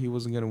said that he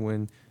wasn't going to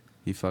win,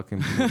 he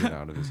fucking pulled it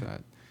out of his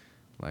hat.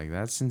 Like,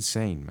 that's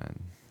insane,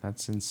 man.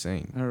 That's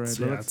insane. All right.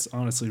 That's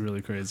honestly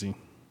really crazy.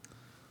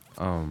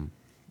 What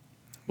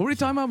were we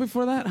talking about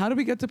before that? How did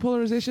we get to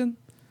polarization?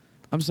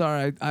 I'm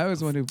sorry. I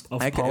always want to.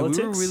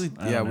 Politics? We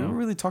were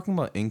really talking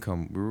about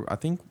income. I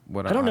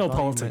don't know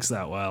politics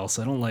that well,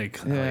 so I don't like.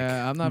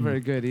 Yeah, I'm not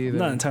very good either. I'm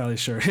not entirely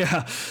sure.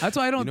 Yeah, that's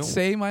why I don't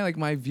say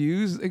my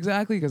views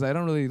exactly because I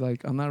don't really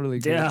like. I'm not really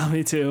good. Yeah,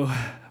 me too.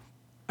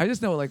 I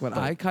just know what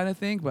I kind of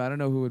think, but I don't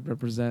know who would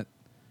represent.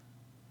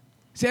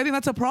 See, I think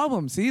that's a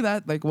problem. See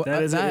that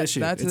that is an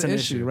issue. That's an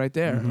issue right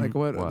there. Mm-hmm.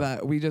 Like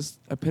that we just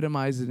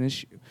epitomize an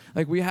issue.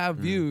 Like we have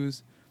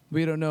views,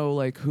 we don't know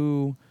like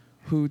who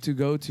to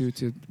go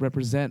to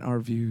represent our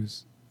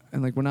views,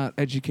 and like we're not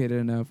educated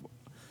enough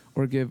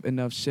or give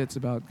enough shits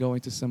about going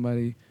to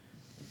somebody,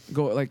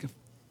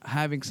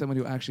 having someone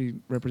who actually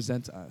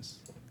represents us.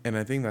 And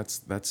I think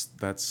that's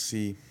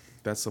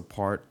a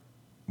part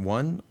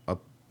one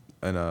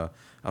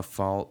a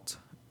fault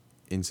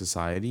in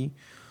society,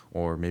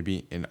 or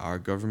maybe in our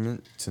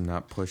government to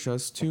not push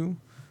us to,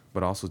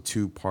 but also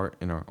part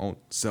in our own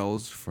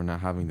selves for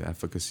not having the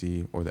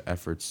efficacy or the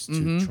efforts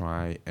to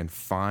try and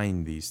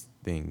find these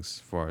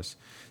things for us,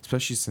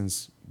 especially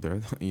since they're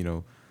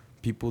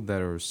people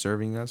that are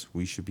serving us.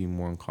 We should be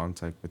more in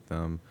contact with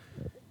them.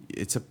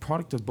 It's a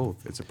product of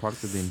both. It's a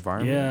product of the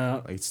environment.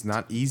 Yeah. It's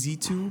not easy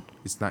to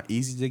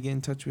get in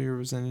touch with your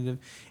representative.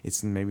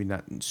 It's maybe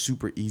not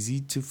super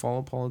easy to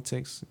follow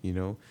politics,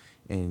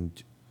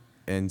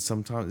 and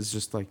sometimes it's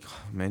just like,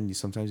 man,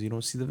 sometimes you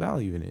don't see the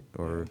value in it,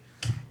 or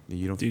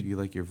you don't feel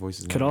like your voice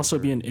is. Could also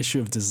be an issue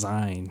of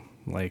design,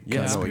 like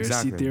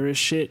conspiracy theorist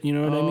shit. You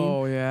know what I mean?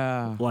 Oh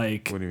yeah.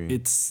 Like, what do you mean?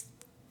 It's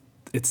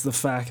the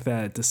fact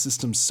that the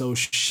system's so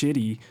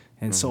shitty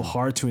and so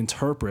hard to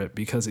interpret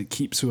because it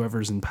keeps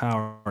whoever's in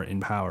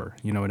power.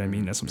 You know what I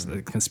mean? That's some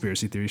like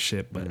conspiracy theory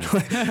shit, but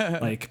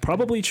like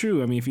probably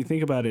true. I mean, if you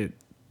think about it,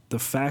 the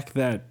fact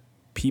that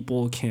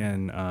people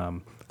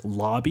can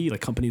lobby,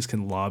 like companies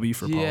can lobby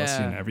for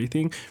policy and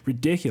everything,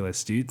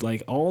 ridiculous, dude.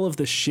 Like all of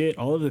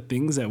the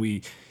things that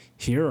we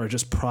hear are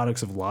just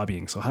products of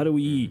lobbying. So how do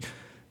we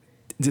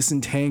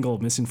disentangle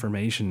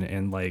misinformation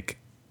and like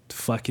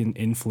fucking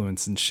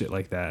influence and shit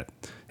like that?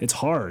 It's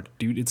hard,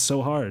 dude. It's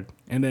so hard.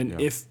 And then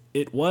if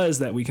it was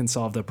that we can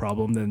solve the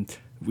problem, then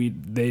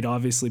they'd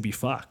obviously be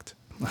fucked.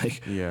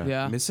 Like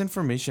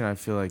misinformation, I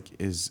feel like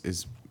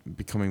is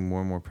becoming more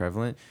and more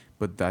prevalent,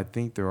 But I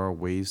think there are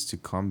ways to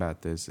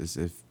combat this. Is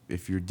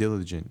if you're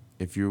diligent,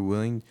 if you're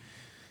willing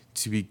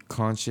to be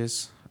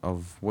conscious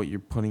of what you're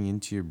putting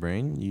into your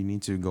brain, you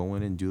need to go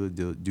in and do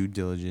the due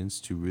diligence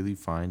to really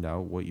find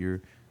out what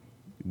you're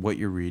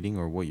reading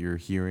or what you're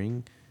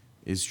hearing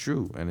is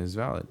true and is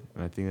valid.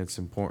 And I think that's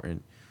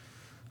important,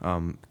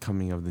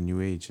 coming of the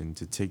new age, and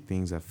to take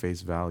things at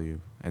face value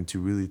and to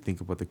really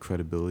think about the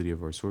credibility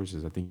of our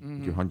sources. I think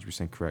you're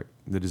 100% correct.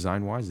 The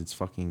design wise, it's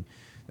fucking,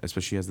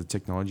 especially as the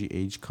technology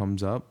age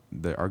comes up,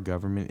 our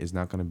government is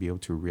not going to be able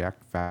to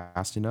react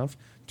fast enough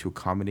to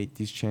accommodate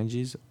these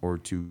changes or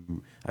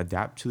to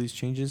adapt to these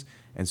changes.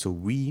 And so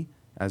we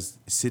as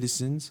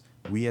citizens,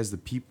 we as the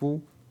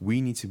people,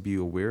 we need to be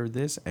aware of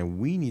this, and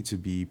we need to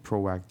be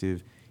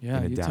proactive in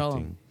adapting. Tell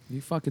them. You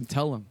fucking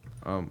tell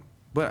them.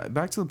 But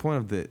back to the point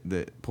of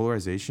the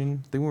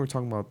polarization, I think we were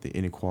talking about the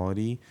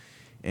inequality,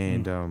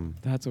 and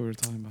That's what we're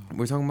talking about.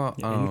 we're talking about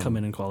income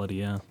inequality.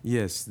 Yeah.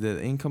 Yes,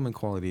 the income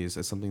inequality is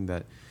something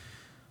that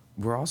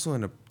we're also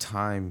in a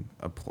time,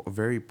 a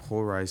very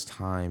polarized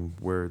time,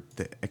 where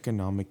the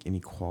economic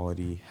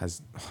inequality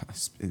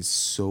is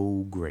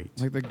so great.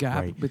 Like the gap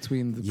right?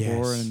 between the Yes.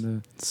 poor and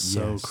the...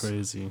 So Yes.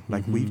 crazy.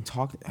 Like we've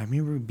talked, I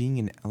remember being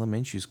in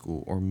elementary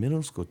school or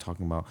middle school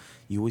talking about,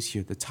 you always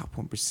hear the top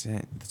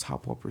 1%, the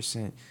top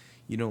 1%.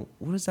 You know,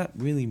 what does that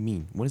really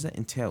mean? What does that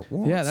entail?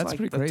 Well, Yeah, it's that's like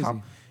pretty the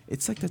crazy.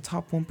 It's like the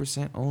top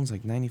 1% owns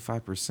like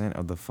 95%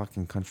 of the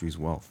fucking country's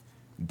wealth.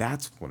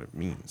 That's what it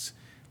means.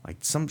 Like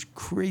some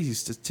crazy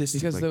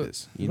statistic Because like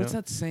this. You what's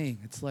know? that saying?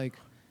 It's like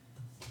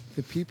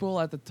the people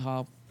at the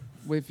top,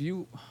 if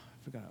you... I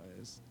forgot how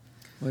it is.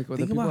 Like the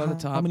Think people about at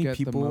the how top many get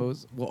the people-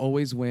 most, will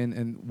always win.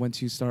 And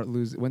once you start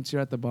losing... Once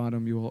you're at the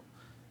bottom, you will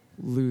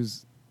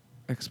lose...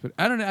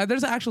 I don't know.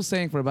 There's an actual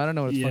saying for it, but I don't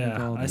know what it's fucking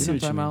called. I You see know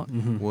what you I'm mean. talking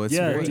about? Well, it's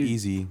Yeah, very dude.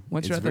 easy.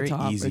 Once It's you're at the very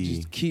top, easy.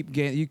 it just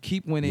you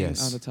keep winning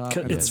Yes. on the top.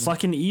 It's and-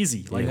 fucking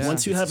easy. Like Yeah.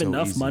 once you It's have so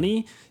enough easy.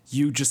 money,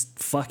 you just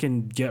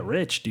fucking get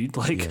rich, dude.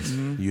 Like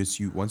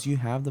Yes. Once you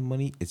have the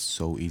money, it's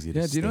so easy to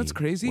Yeah, do you know what's stay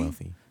crazy?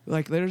 wealthy.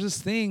 Like there's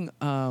this thing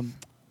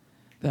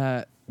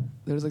that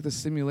there's like this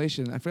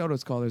simulation. I forgot what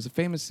it's called. There's a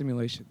famous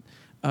simulation.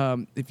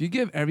 If you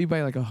give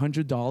everybody like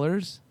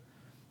 $100,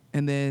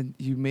 and then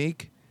you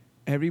make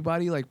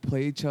everybody like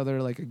play each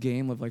other like a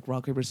game of like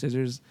rock paper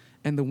scissors,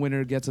 and the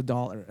winner gets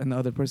 $1 and the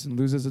other person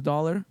loses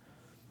 $1.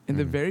 In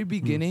the very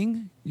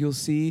beginning, you'll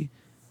see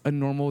a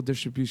normal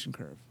distribution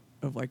curve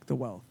of like the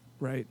wealth,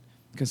 right?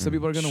 Because some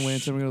people are gonna win,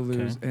 some are gonna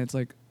lose, Okay. and it's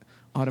like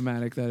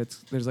automatic that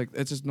it's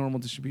just normal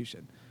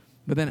distribution.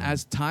 But then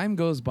as time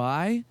goes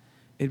by,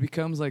 it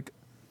becomes like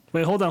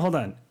wait, hold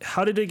on.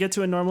 How did it get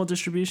to a normal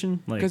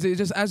distribution? Like because it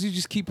just as you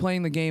just keep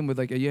playing the game with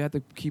like you have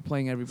to keep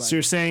playing everybody. so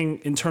you're saying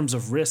in terms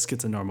of risk,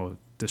 it's a normal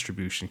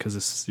distribution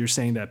because you're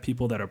saying that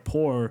people that are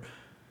poor,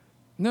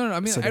 No, I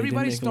mean So they didn't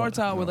everybody make a lot- starts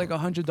out with no. like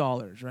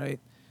 $100, right?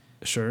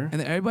 sure. And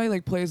then everybody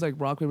like plays like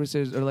rock paper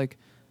scissors or like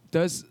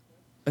does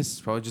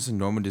It's probably just a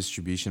normal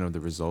distribution of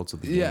the results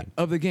of the yeah game.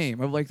 of the game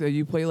of like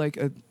you play like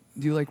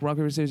you like rock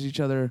paper scissors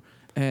each other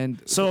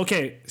and So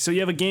okay, so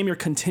you have a game you're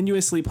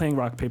continuously playing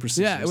rock paper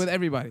scissors. yeah with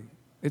everybody.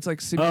 It's like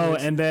Oh,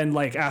 simulation. and then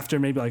like after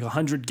maybe like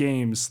 100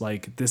 games,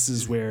 like this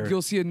is where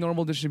You'll see a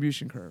normal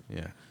distribution curve.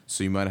 Yeah.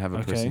 So you might have a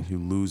Okay. person who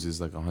loses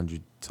like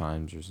 100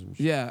 times or something.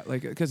 Yeah,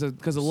 like because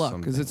of luck,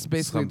 because it's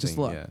basically just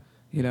luck. Yeah.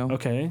 You know.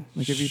 okay.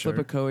 Like if you flip a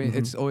sure. coin,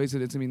 it's always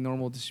it's gonna be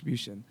normal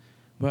distribution,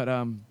 but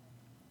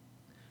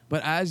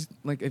as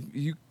like if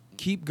you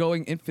keep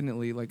going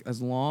infinitely, like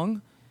as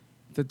long,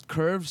 the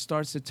curve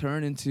starts to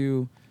turn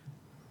into,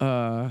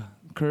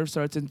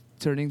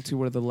 turning to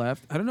where the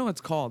left. I don't know what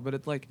it's called, but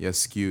it's like Yeah,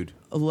 skewed.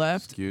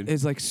 left Skewed.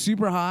 is like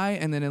super high,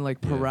 and then it like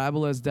Yeah.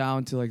 parabolas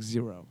down to like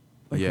zero.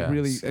 Like Yeah,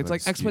 really, so it's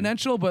like like skewed.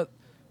 exponential, but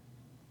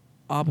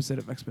opposite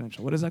of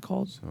exponential. What is that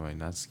called? So wait,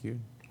 not skewed.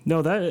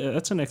 No,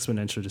 that's an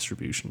exponential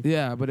distribution.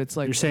 Yeah, but it's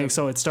like You're saying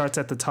so it starts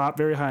at the top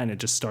very high and it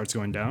just starts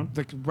going down?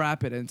 like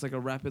rapid, and it's like a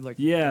rapid like.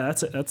 Yeah,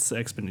 that's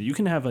exponential. You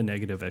can have a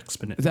negative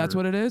exponent. That's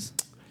what it is.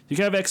 You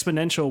can have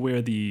exponential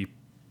where the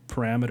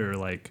parameter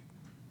like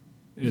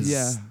is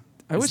Yeah,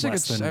 I is wish I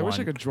less could. than I wish I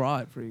one. could draw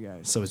it for you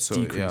guys. So it's So,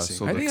 yeah, decreasing.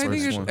 so I the think first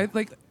you should,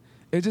 one.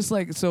 it just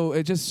like so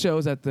it just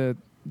shows that the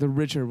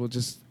richer will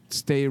just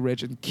stay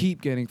rich and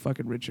keep getting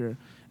fucking richer,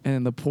 and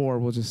then the poor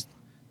will just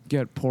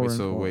get poorer. Wait, and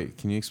so poorer. wait,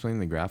 can you explain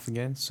the graph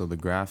again? So the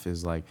graph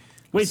is like.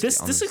 Wait, it's this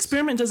on this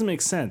experiment doesn't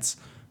make sense.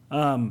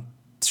 So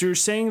you're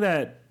saying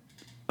that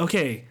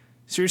okay,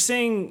 so you're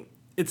saying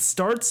it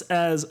starts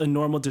as a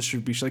normal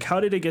distribution. Like how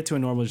did it get to a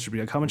normal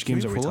distribution? Like how much Can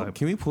games we are we pull talking up? about?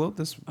 Can we pull up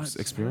this I don't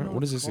experiment? know What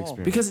what is it's this called.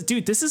 experiment? Because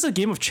dude, this is a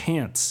game of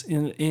chance,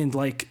 and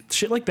like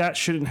shit like that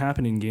shouldn't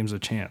happen in games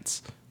of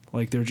chance.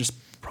 Like they're just no,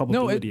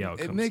 probability it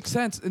outcomes. makes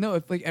sense. No,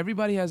 if like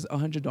everybody has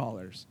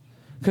 $100,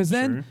 because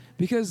then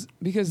Sure.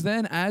 because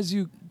then as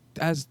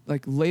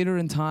like later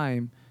in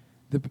time,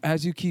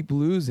 as you keep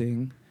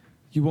losing,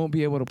 you won't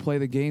be able to play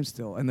the game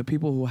still, and the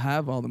people who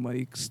have all the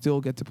money still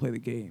get to play the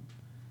game.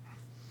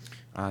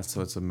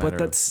 So it's a matter.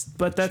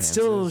 but that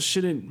still chances.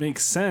 shouldn't make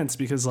sense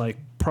because like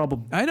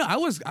probability I know. I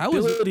was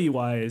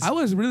wise. I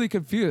was really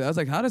confused. I was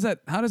like, how does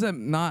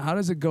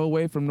it go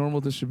away from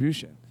normal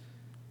distribution?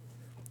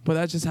 But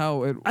that's just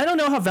how it. I don't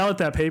know how valid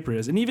that paper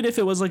is, and even if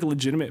it was like a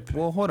legitimate.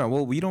 Well, hold on.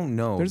 Well, we don't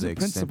know There's the a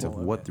extent of principle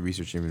of what it. the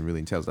research even really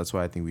entails. That's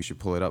why I think we should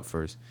pull it up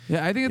first.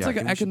 Yeah, I think it's Yeah, like I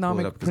an think we should pull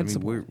it economic up 'cause, I mean,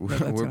 principle.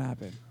 That's we're- gonna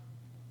happen.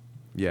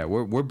 Yeah,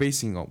 we're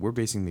basing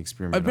the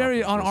experiment. A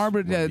very off of on this, Arbor.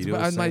 what Yeah, it's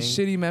Vito's on my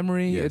saying, shitty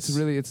memory. Yes.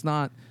 It's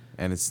not.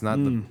 and it's not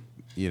the,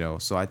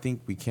 so I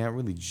think we can't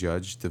really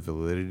judge the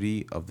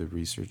validity of the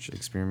research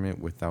experiment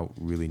without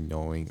really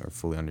knowing or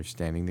fully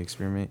understanding the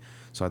experiment.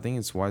 So I think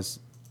it's wise.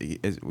 Do you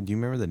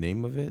remember the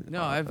name of it?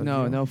 No, I've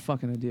Vito? no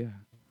fucking idea.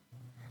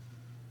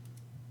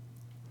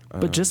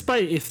 But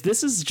if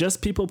this is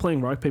just people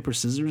playing rock paper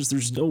scissors,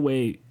 there's no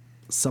way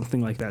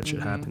something like that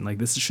should happen. Like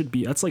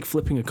that's like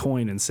flipping a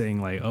coin and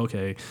saying like,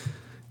 okay,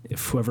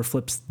 if whoever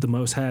flips the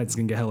most heads is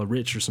gonna get hella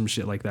rich or some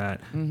shit like that.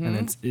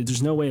 And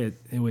there's no way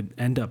it would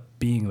end up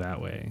being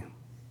that way.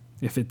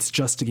 If it's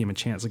just a game of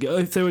chance, like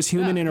if there was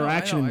human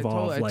interaction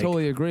involved, I like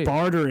totally agree.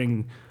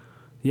 bartering.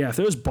 Yeah, if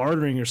there was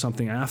bartering or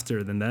something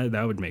after, then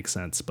that would make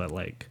sense. But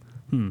like,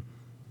 No,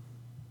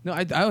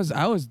 I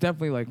was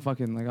definitely like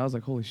fucking like I was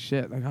like holy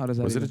shit, like how does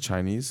that? Was it even, a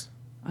Chinese?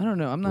 I don't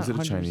know. I'm not was it a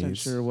 100% Chinese?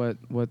 sure what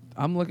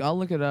I'll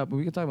look it up, but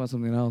we can talk about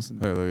something else.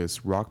 Look,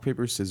 it's rock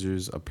paper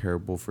scissors, a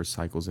parable for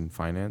cycles in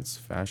finance,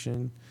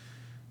 fashion.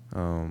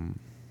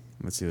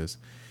 Let's see this.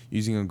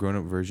 Using a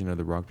grown-up version of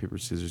the rock paper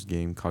scissors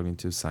game,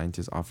 cognitive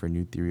scientists offer a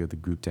new theory of the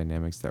group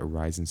dynamics that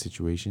arise in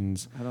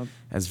situations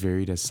as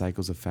varied as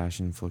cycles of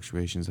fashion,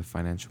 fluctuations of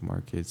financial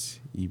markets,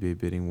 eBay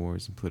bidding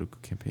wars, and political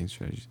campaign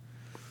strategies.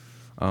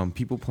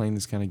 People playing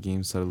this kind of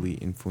game subtly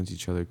influence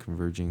each other,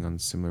 converging on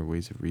similar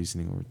ways of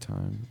reasoning over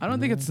time. I don't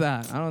think it's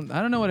that. I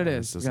don't know what it Yeah,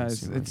 is, it doesn't guys.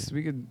 seem like It's it.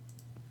 we could.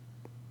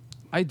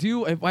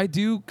 If I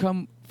do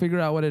come figure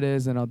out what it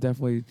is, then I'll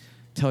definitely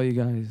tell you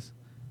guys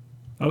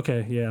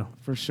okay, yeah.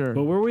 for sure.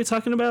 What were we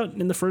talking about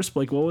in the first?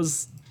 Like, what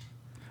was?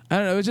 I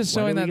don't know. It was just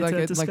Why showing did we that get like to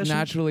it that like discussion?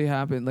 naturally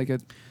happened. Like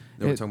it.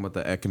 They were it- talking about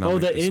the economic. Oh,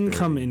 the disparity.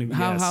 income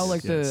how yes,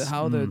 like yes. the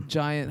how the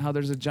giant how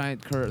there's a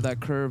giant curve,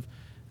 that curve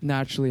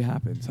naturally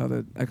happens, how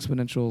the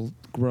exponential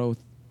growth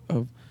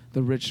of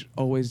the rich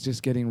always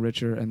just getting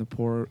richer and the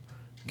poor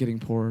getting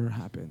poorer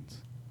happens,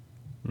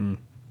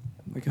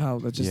 like how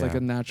that's just like Yeah.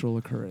 a natural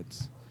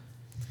occurrence.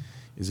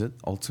 Is it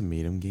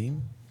ultimatum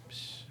game?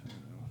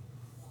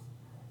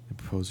 The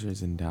proposer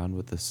is endowed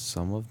with a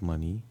sum of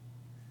money.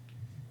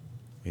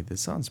 Wait,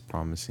 this sounds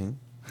promising.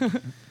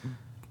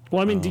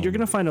 Well, I mean, dude, you're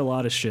gonna find a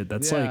lot of shit.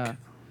 That's Yeah.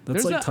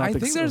 that's There's like I topics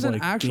think there's of an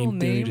like actual game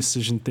theory, name.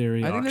 decision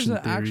theory, I think there's auction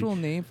an theory. actual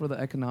name for the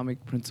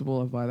economic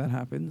principle of why that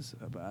happens,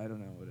 but I don't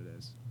know what it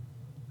is.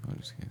 I'm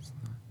just kidding, it's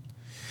not.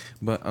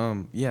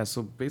 But yeah.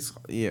 So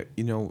basically, yeah,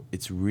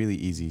 it's really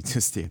easy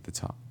to stay at the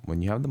top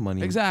when you have the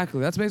money.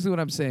 Exactly. That's basically what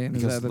I'm saying.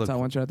 Is Because that look,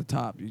 once you're at the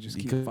top, you just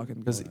keep fucking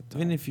Because going at the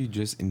even top. if you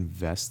just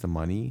invest the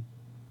money,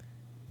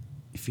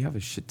 if you have a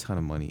shit ton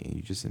of money and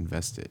you just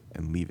invest it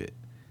and leave it,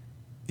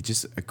 it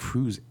just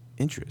accrues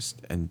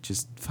interest and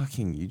just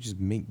fucking you just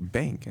make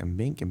bank and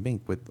bank and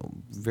bank with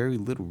very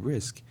little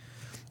risk.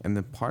 And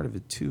the part of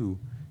it too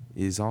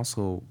is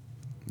also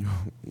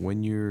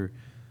when you're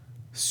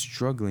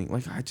struggling,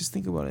 like I just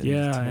think about it.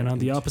 Yeah, and on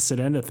the opposite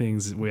end of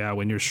things,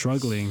 when you're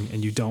struggling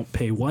and you don't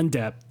pay one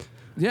debt,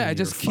 Yeah, then it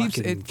just you're keeps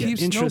fucking it get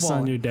keeps interest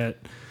on snowballing. your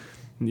debt.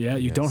 Yeah,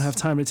 you don't have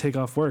time to take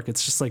off work.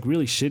 It's just like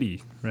really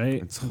shitty,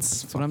 right? It's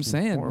That's what I'm fucking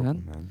saying, horrible,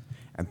 man.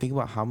 And think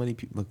about how many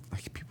people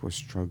people are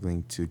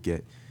struggling to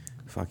get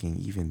fucking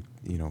even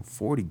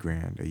 40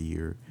 grand a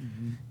year.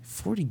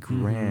 40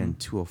 grand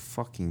to a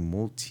fucking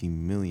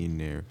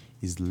multi-millionaire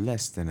is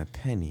less than a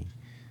penny.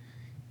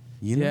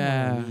 You know what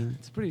I mean?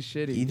 It's pretty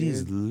shitty. It dude.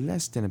 is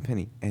less than a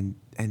penny. And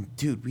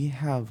dude, we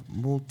have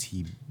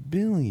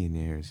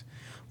multi-billionaires.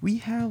 We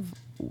have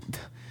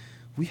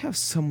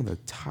some of the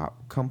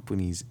top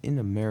companies in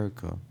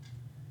America.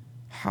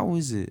 How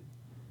is it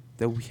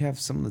that we have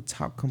some of the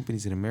top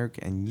companies in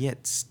America and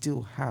yet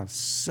still have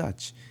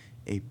such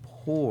a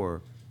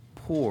poor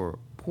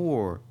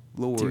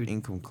lower Dude,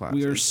 income class?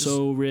 We are It's just-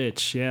 so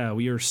rich. Yeah,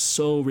 we are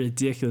so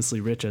ridiculously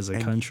rich as a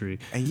And- country.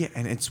 and yeah,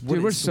 and it's what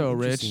Dude, we're is so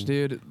rich, interesting.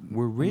 dude.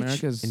 We're rich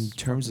America's in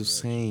terms of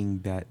fucking rich. saying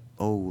that,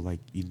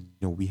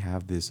 we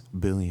have this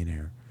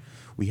billionaire.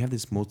 We have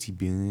this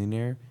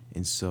multi-billionaire,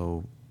 and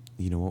so,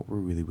 you know what, we're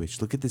really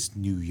rich. Look at this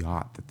new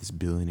yacht that this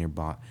billionaire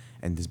bought,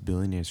 and this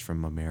billionaire's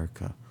from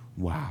America.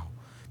 Wow.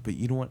 But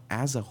you know what,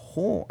 as a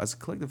whole, as a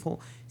collective whole,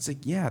 it's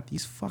like, yeah,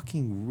 these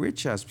fucking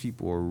rich-ass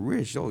people are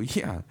rich. Oh,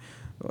 yeah.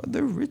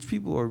 The rich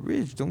people are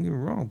rich, don't get me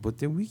wrong, but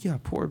then we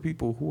got poor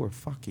people who are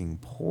fucking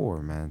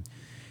poor, man.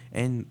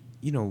 And,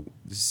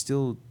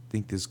 still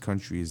think this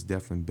country is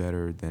definitely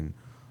better than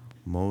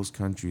most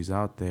countries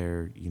out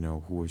there,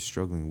 who are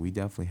struggling. We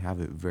definitely have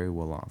it very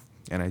well off.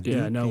 And I do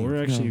Yeah, no, think,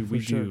 we're actually No, for we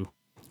sure. do.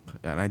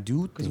 and I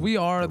do Because think we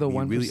are that the we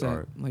 1%. really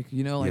are. Like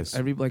Yes.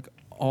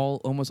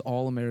 almost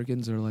all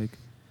Americans are like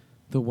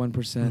the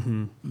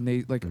 1%.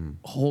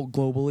 Whole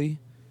globally,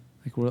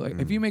 like we're like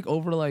if you make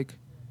over like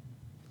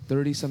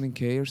 30 something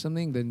K or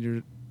something, then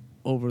you're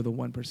over the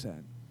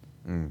 1%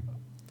 Mm.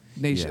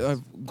 nation Yes.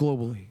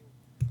 globally.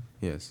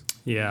 Yes.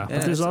 Yeah, but Yeah,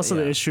 there's it's- also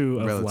the yeah, issue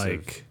of relative.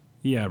 like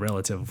Yeah,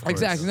 relative. Of course.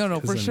 Exactly. No,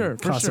 'Cause for then sure.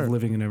 For cost sure. of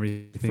living and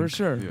everything. For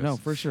sure. Yes. No,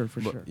 for sure. For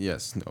But, sure.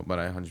 yes, no, but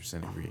I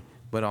 100% agree.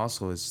 But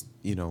also, it's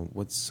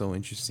what's so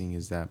interesting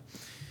is that,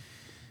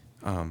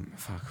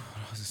 fuck,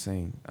 what was I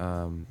saying?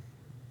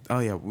 Oh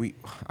yeah,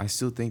 I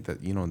still think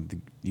that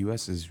the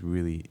U.S. is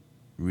really,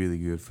 really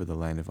good for the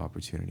land of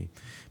opportunity,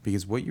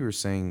 because what you were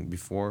saying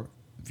before,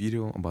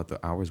 Vito, about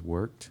the hours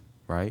worked,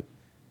 right?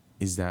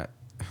 Is that,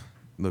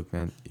 look,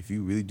 man, if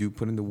you really do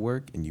put in the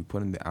work and you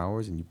put in the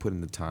hours and you put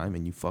in the time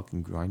and you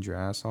fucking grind your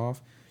ass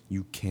off,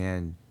 you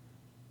can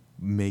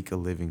make a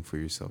living for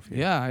yourself here.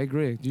 Yeah, I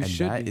agree. You And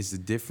should that be. is the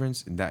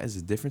difference. And that is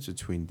the difference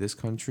between this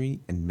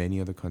country and many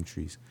other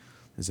countries,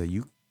 is that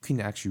you can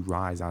actually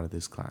rise out of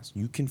this class.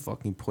 You can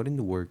fucking put in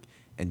the work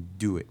and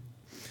do it.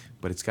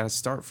 But it's got to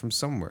start from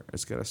somewhere.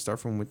 It's got to start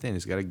from within.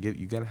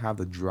 You got to have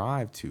the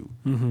drive to.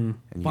 Mm-hmm. And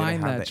you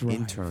Find got to have that the drive.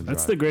 internal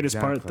That's drive. the greatest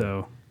part, Exactly.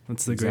 though.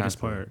 That's the greatest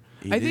Exactly. part.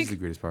 It I is think- the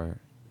greatest part.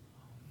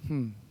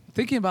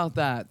 Thinking about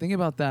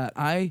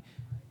that,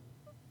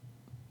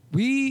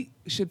 we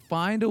should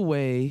find a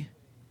way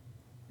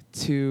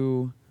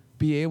to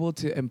be able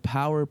to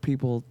empower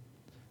people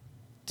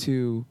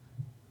to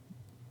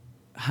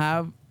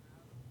have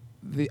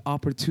the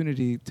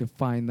opportunity to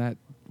find that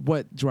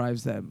what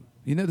drives them.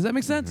 Does that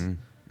make sense?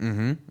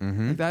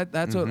 Like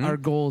that's what our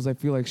goals I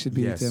feel like should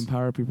be, Yes. to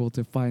empower people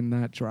to find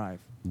that drive.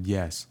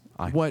 Yes.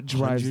 What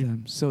drives 100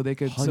 them so they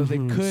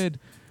could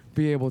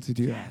be able to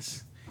do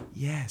Yes.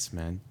 Yes,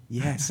 man.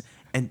 Yes.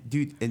 And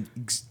dude,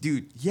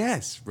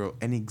 yes, bro.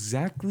 And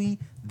exactly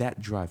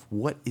that drive.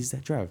 What is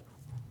that drive?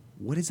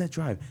 What is that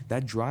drive?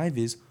 That drive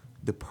is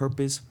the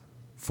purpose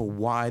for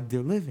why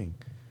they're living.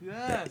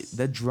 Yes.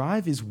 That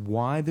drive is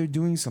why they're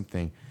doing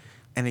something.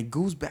 And it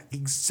goes back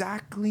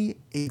exactly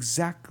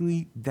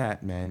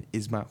that, man,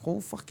 is my whole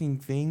fucking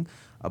thing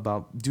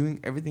about doing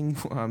everything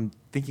I'm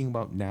thinking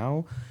about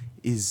now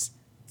is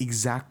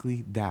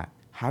exactly that.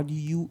 How do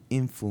you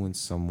influence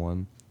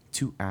someone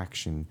to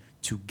action,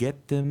 to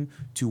get them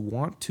to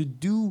want to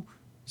do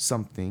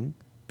something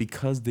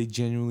because they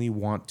genuinely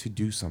want to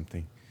do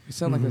something? You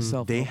sound like a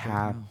self. They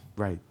have,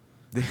 right.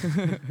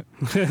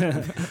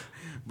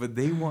 But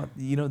they want,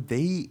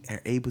 they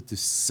are able to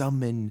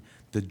summon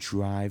the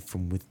drive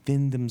from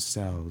within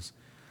themselves.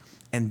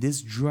 And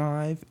this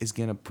drive is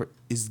gonna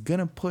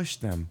push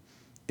them.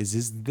 This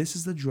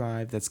is the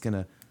drive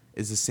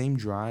is the same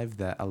drive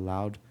that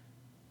allowed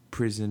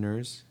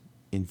prisoners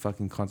in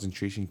fucking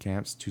concentration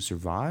camps to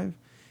survive.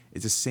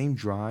 It's the same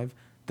drive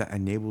that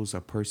enables a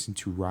person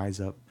to rise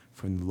up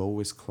from the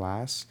lowest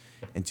class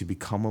and to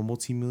become a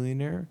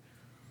multimillionaire.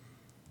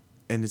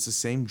 And it's the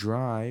same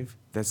drive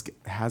that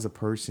has a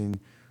person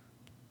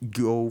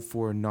go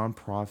for a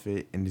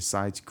nonprofit and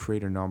decide to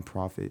create a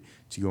nonprofit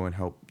to go and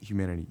help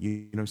humanity. You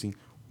know what I'm saying?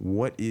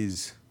 What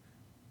is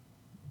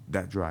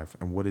that drive?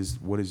 And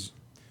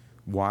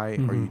why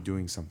are you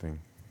doing something?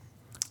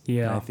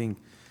 Yeah. And I think,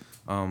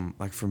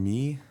 like for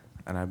me,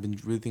 and I've been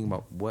really thinking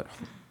about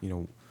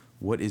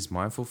what is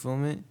my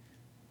fulfillment.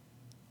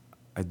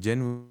 I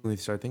genuinely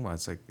started thinking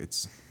about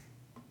it's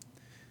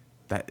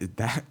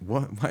that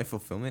what my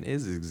fulfillment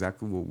is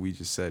exactly what we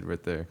just said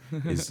right there,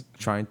 is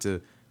trying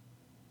to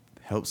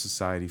help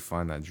society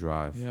find that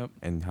drive. Yep.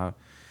 And how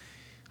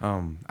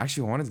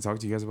actually I wanted to talk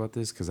to you guys about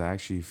this because I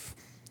actually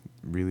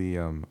really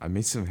I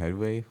made some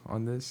headway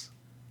on this,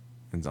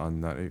 and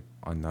on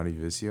Naughty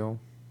Vicio.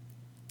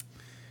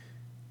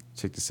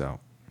 Check this out.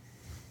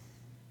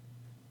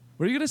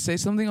 Were you gonna say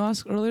something,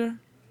 Oscar, earlier?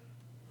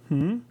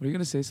 Hmm? Were you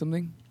gonna say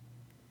something?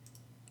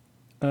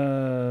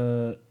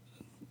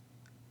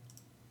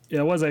 Yeah,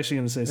 I was actually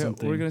going to say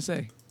something. What were you gonna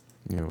say?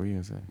 Yeah, what are you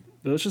gonna say?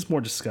 It was just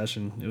more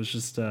discussion. It was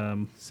just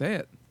Say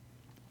it.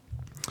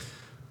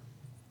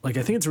 like,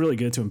 I think it's really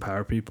good to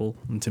empower people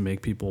and to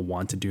make people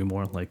want to do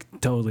more. Like,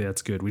 totally,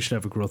 that's good. We should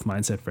have a growth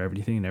mindset for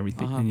everything and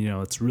everything. Uh-huh. And,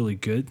 it's really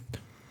good.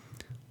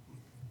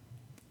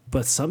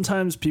 But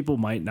sometimes people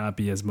might not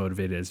be as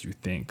motivated as you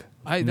think.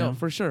 I know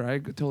for sure. I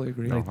totally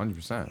agree. No,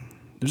 100%.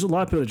 There's a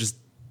lot of people that just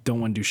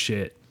don't want to do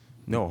shit.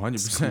 No,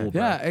 100%. cool,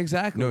 Yeah,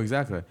 exactly. No,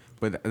 exactly.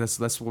 But that's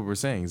what we're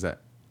saying, is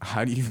that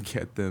how do you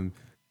get them?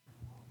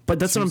 But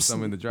that's what I'm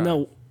Summon saying. the drive.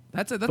 No,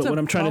 That's but what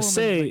I'm trying to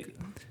say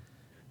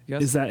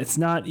yes? is that it's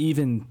not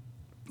even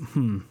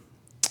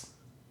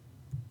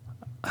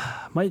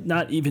might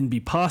not even be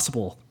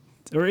possible,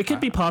 or it could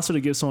be possible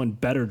to give someone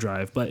better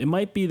drive, but it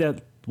might be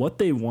that what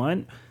they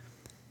want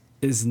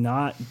is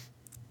not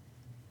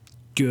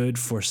good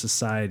for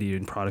society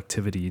and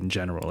productivity in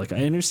general. Like,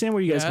 I understand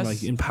where you guys can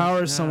like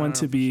empower someone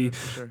to be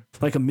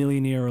like a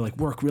millionaire or like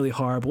work really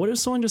hard, but what if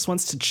someone just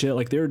wants to chill?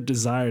 Like, their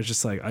desire is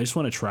just like, I just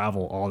want to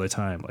travel all the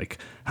time. Like,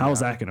 how is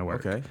that going to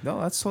work? Okay. No,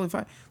 that's totally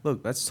fine.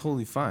 Look, that's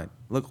totally fine.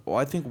 Look,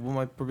 I think what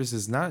my purpose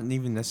is not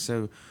even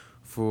necessarily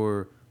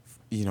for,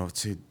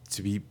 to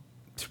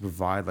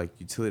provide like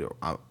utility.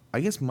 I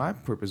guess my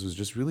purpose was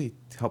just really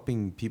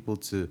helping people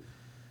to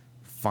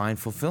find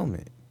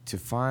fulfillment. To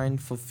find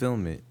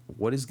fulfillment,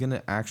 what is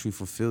gonna actually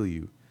fulfill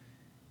you?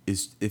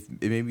 Is if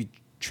maybe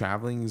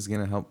traveling is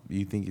gonna help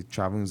you think if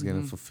traveling is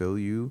gonna fulfill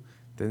you,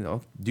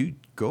 then dude,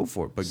 go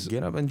for it. But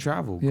get up and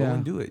travel. Go Yeah.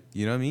 and do it.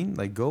 You know what I mean?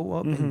 Like go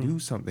up and do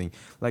something.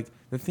 Like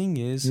the thing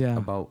is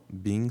about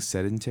being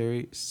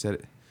sedentary,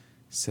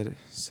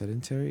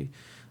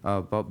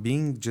 about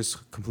being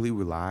just completely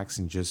relaxed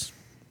and just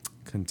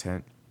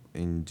content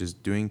and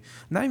just doing,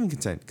 not even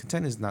content.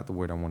 Content is not the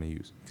word I want to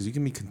use, because you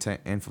can be content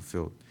and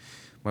fulfilled.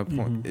 My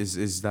point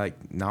is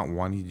like not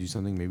wanting to do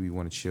something. Maybe you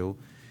want to chill.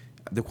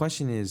 The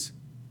question is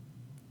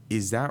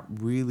that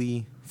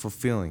really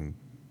fulfilling?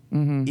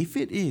 If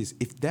it is,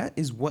 if that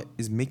is what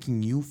is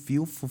making you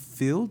feel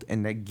fulfilled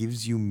and that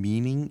gives you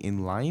meaning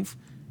in life,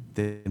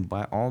 then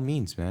by all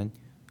means, man,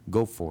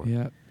 go for it.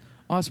 Yeah.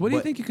 What do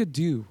you think you could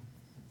do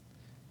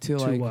to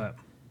what?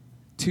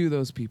 To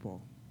those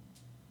people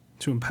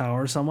To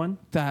empower someone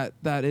that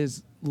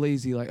is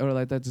lazy, like, or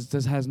like that just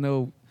has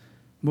no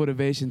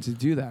motivation to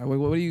do that?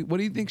 What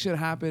do you think should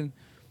happen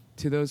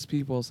to those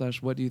people?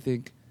 / what do you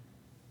think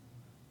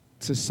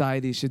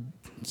society should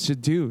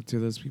do to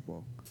those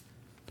people?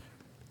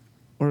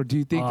 Or do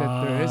you think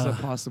that there is a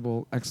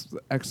possible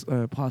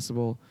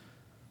possible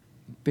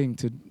thing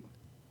to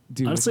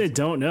do? Honestly, I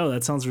don't know.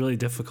 That sounds really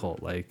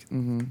difficult. Like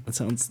that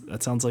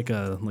sounds like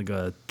a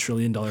 $1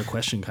 trillion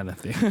question kind of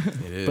thing.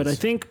 It is. But I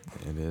think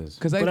it is.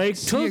 Because I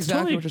see exactly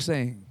totally what you're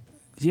saying.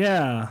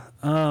 Yeah.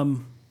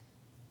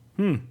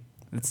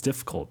 It's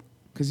difficult.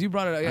 Because you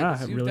brought it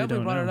up. I You really definitely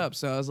don't brought it know. up.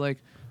 So I was like,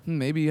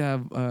 maybe you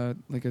have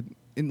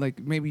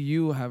maybe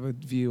you have a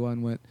view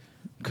on what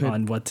could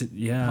On what to,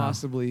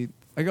 possibly,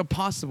 like a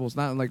possible. It's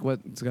not like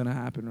what's gonna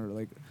happen or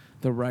like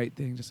the right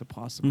thing, just a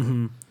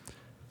possible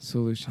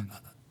solution.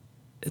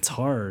 It's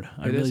hard.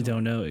 I It is really hard.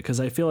 don't know, because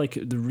I feel like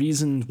the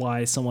reason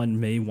why someone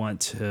may want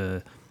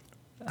to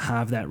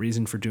have that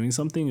reason for doing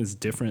something is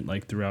different,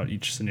 like throughout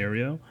each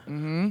scenario.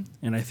 And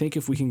I think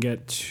if we can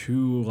get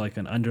to like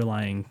an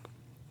underlying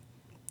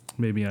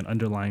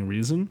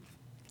reason,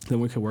 then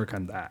we could work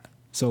on that.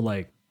 So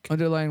like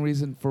Underlying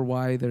reason for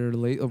why they're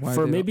late. Or why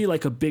for they maybe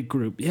like a big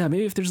group. Yeah,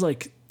 maybe if there's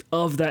like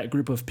of that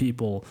group of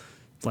people,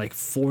 like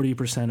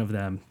 40% of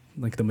them,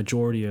 like the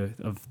majority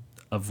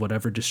of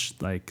whatever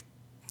like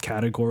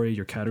category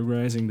you're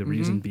categorizing the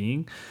reason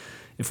being,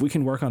 if we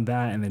can work on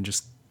that and then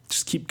just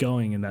keep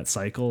going in that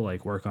cycle,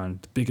 like work on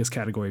the biggest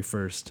category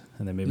first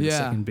and then maybe the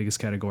second biggest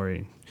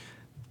category,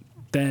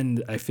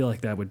 then I feel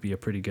like that would be a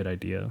pretty good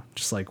idea.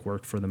 Just like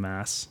work for the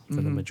mass,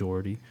 for the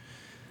majority.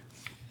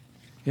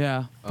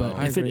 Yeah, But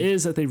I if it agree.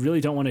 is that they really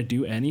don't want to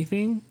do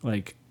anything,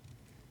 like,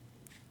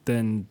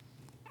 then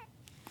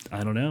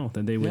I don't know.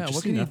 Then they would Yeah, just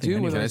what can you nothing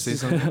do with Can I us? say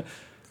something?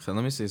 So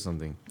let me say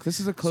something.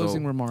 This is a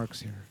closing remarks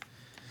here.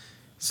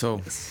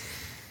 So,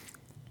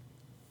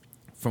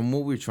 from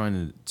what we're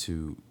trying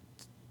to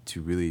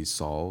really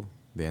solve,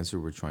 the answer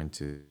we're trying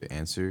to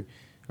answer,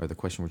 or the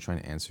question we're trying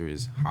to answer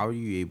is, how are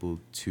you able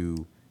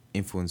to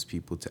influence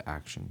people to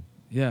action?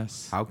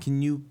 Yes. How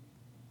can you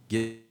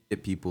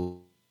get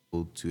people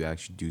to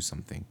actually do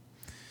something?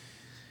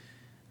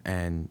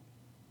 And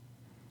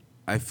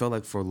I felt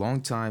like for a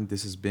long time,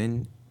 this has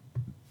been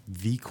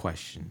the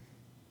question.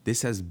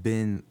 This has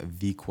been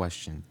the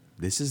question.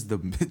 This is the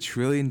 $1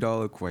 trillion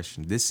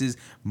question. This is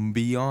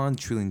beyond $1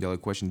 trillion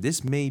question.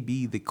 This may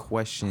be the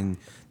question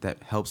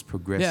that helps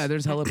progress. Yeah,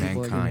 there's hella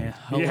people like mankind.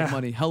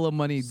 hella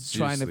money trying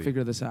to Seriously.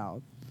 figure this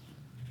out.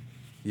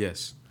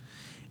 Yes.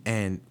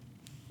 And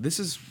this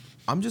is,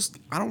 I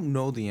don't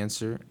know the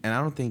answer, and I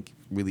don't think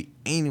really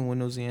anyone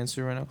knows the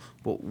answer right now.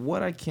 But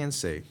what I can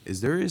say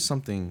is there is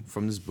something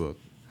from this book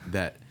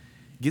that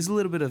gives a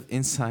little bit of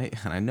insight.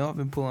 And I know I've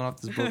been pulling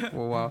off this book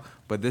for a while,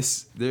 but there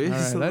is All right,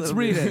 a let's little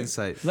read bit of it.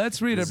 insight.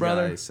 Let's read it, This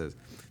brother. guy says.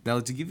 Now,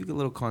 to give you a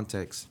little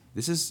context,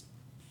 this is,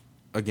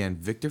 again,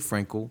 Viktor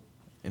Frankl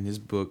in his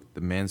book,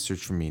 The Man's Search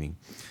for Meaning.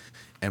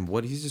 And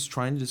what he's just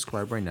trying to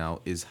describe right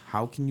now is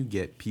how can you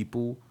get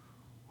people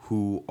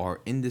who are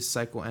in this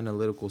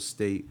psychoanalytical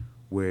state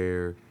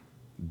where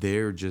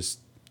they're just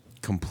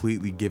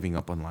completely giving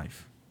up on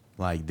life.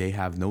 Like they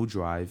have no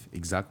drive,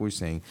 exactly what you're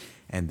saying,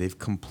 and they've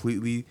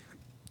completely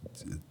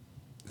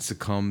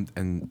succumbed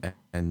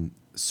and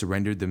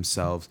surrendered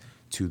themselves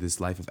to this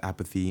life of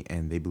apathy,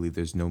 and they believe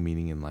there's no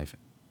meaning in life.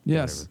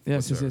 Yes.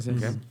 Yes.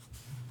 Okay?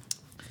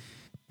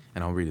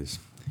 And I'll read this.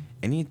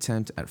 Any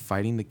attempt at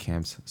fighting the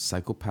camp's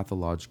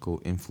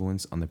psychopathological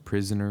influence on the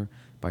prisoner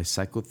by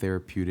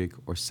psychotherapeutic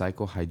or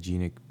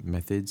psychohygienic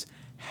methods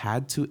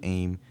had to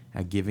aim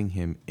at giving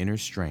him inner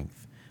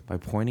strength by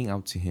pointing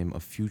out to him a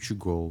future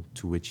goal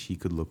to which he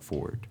could look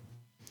forward.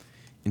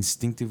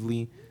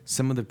 Instinctively,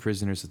 some of the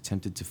prisoners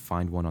attempted to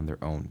find one on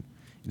their own.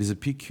 It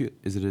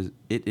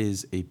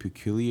is a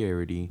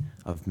peculiarity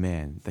of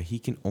man that he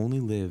can only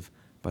live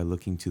by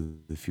looking to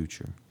the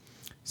future.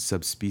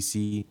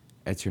 Subspecie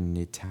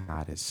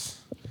aeternitatis.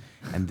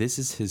 And this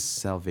is his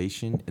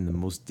salvation in the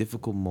most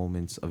difficult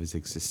moments of his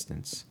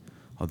existence,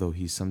 although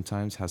he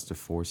sometimes has to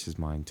force his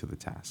mind to the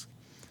task.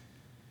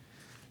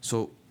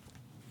 So,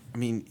 I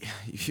mean,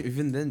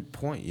 even then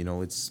point,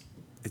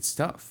 it's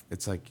tough.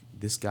 It's like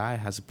this guy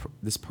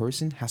this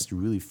person has to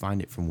really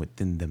find it from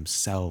within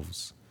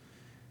themselves.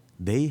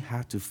 They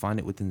have to find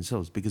it within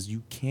themselves because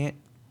you can't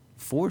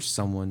force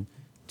someone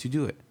to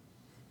do it.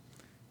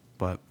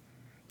 But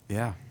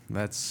yeah,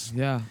 that's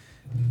Yeah.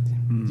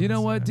 You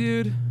know what,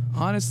 dude?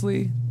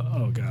 Honestly,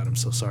 Oh God, I'm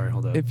so sorry.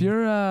 Hold up. if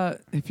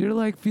you're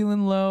like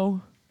feeling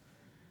low,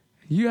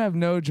 you have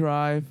no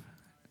drive,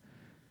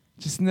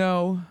 just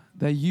know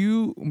that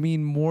you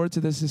mean more to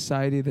the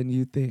society than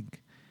you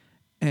think.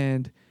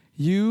 And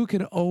you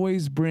can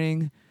always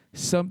bring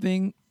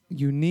something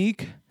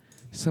unique,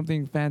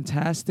 something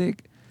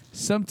fantastic,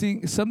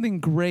 something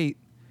great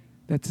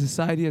that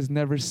society has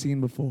never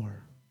seen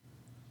before.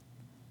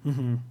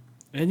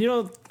 And you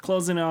know,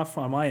 closing off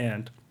on my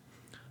end,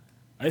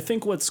 I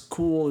think what's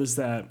cool is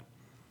that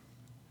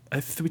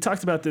we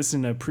talked about this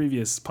in a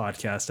previous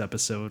podcast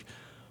episode,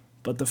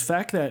 but the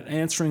fact that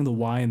answering the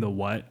why and the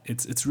what,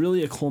 it's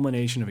really a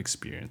culmination of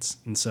experience.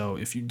 And so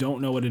if you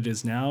don't know what it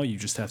is now, you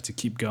just have to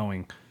keep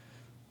going,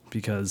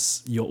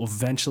 because you'll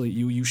eventually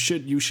you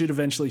should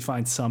eventually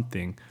find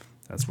something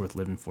that's worth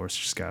living for. So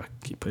just gotta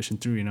keep pushing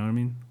through. You know what I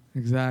mean?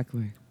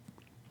 Exactly.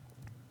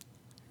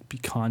 Be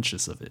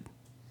conscious of it.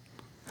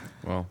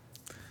 well.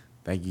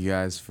 Thank you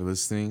guys for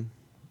listening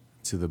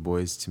to the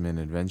Boys to Men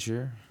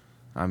Adventure.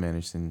 I'm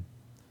Anderson.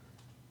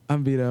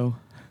 I'm Vito.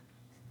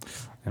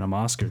 And I'm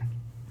Oscar.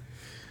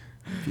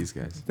 Peace,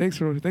 guys. Thanks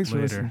for Later.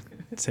 listening.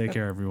 Take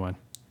care, everyone.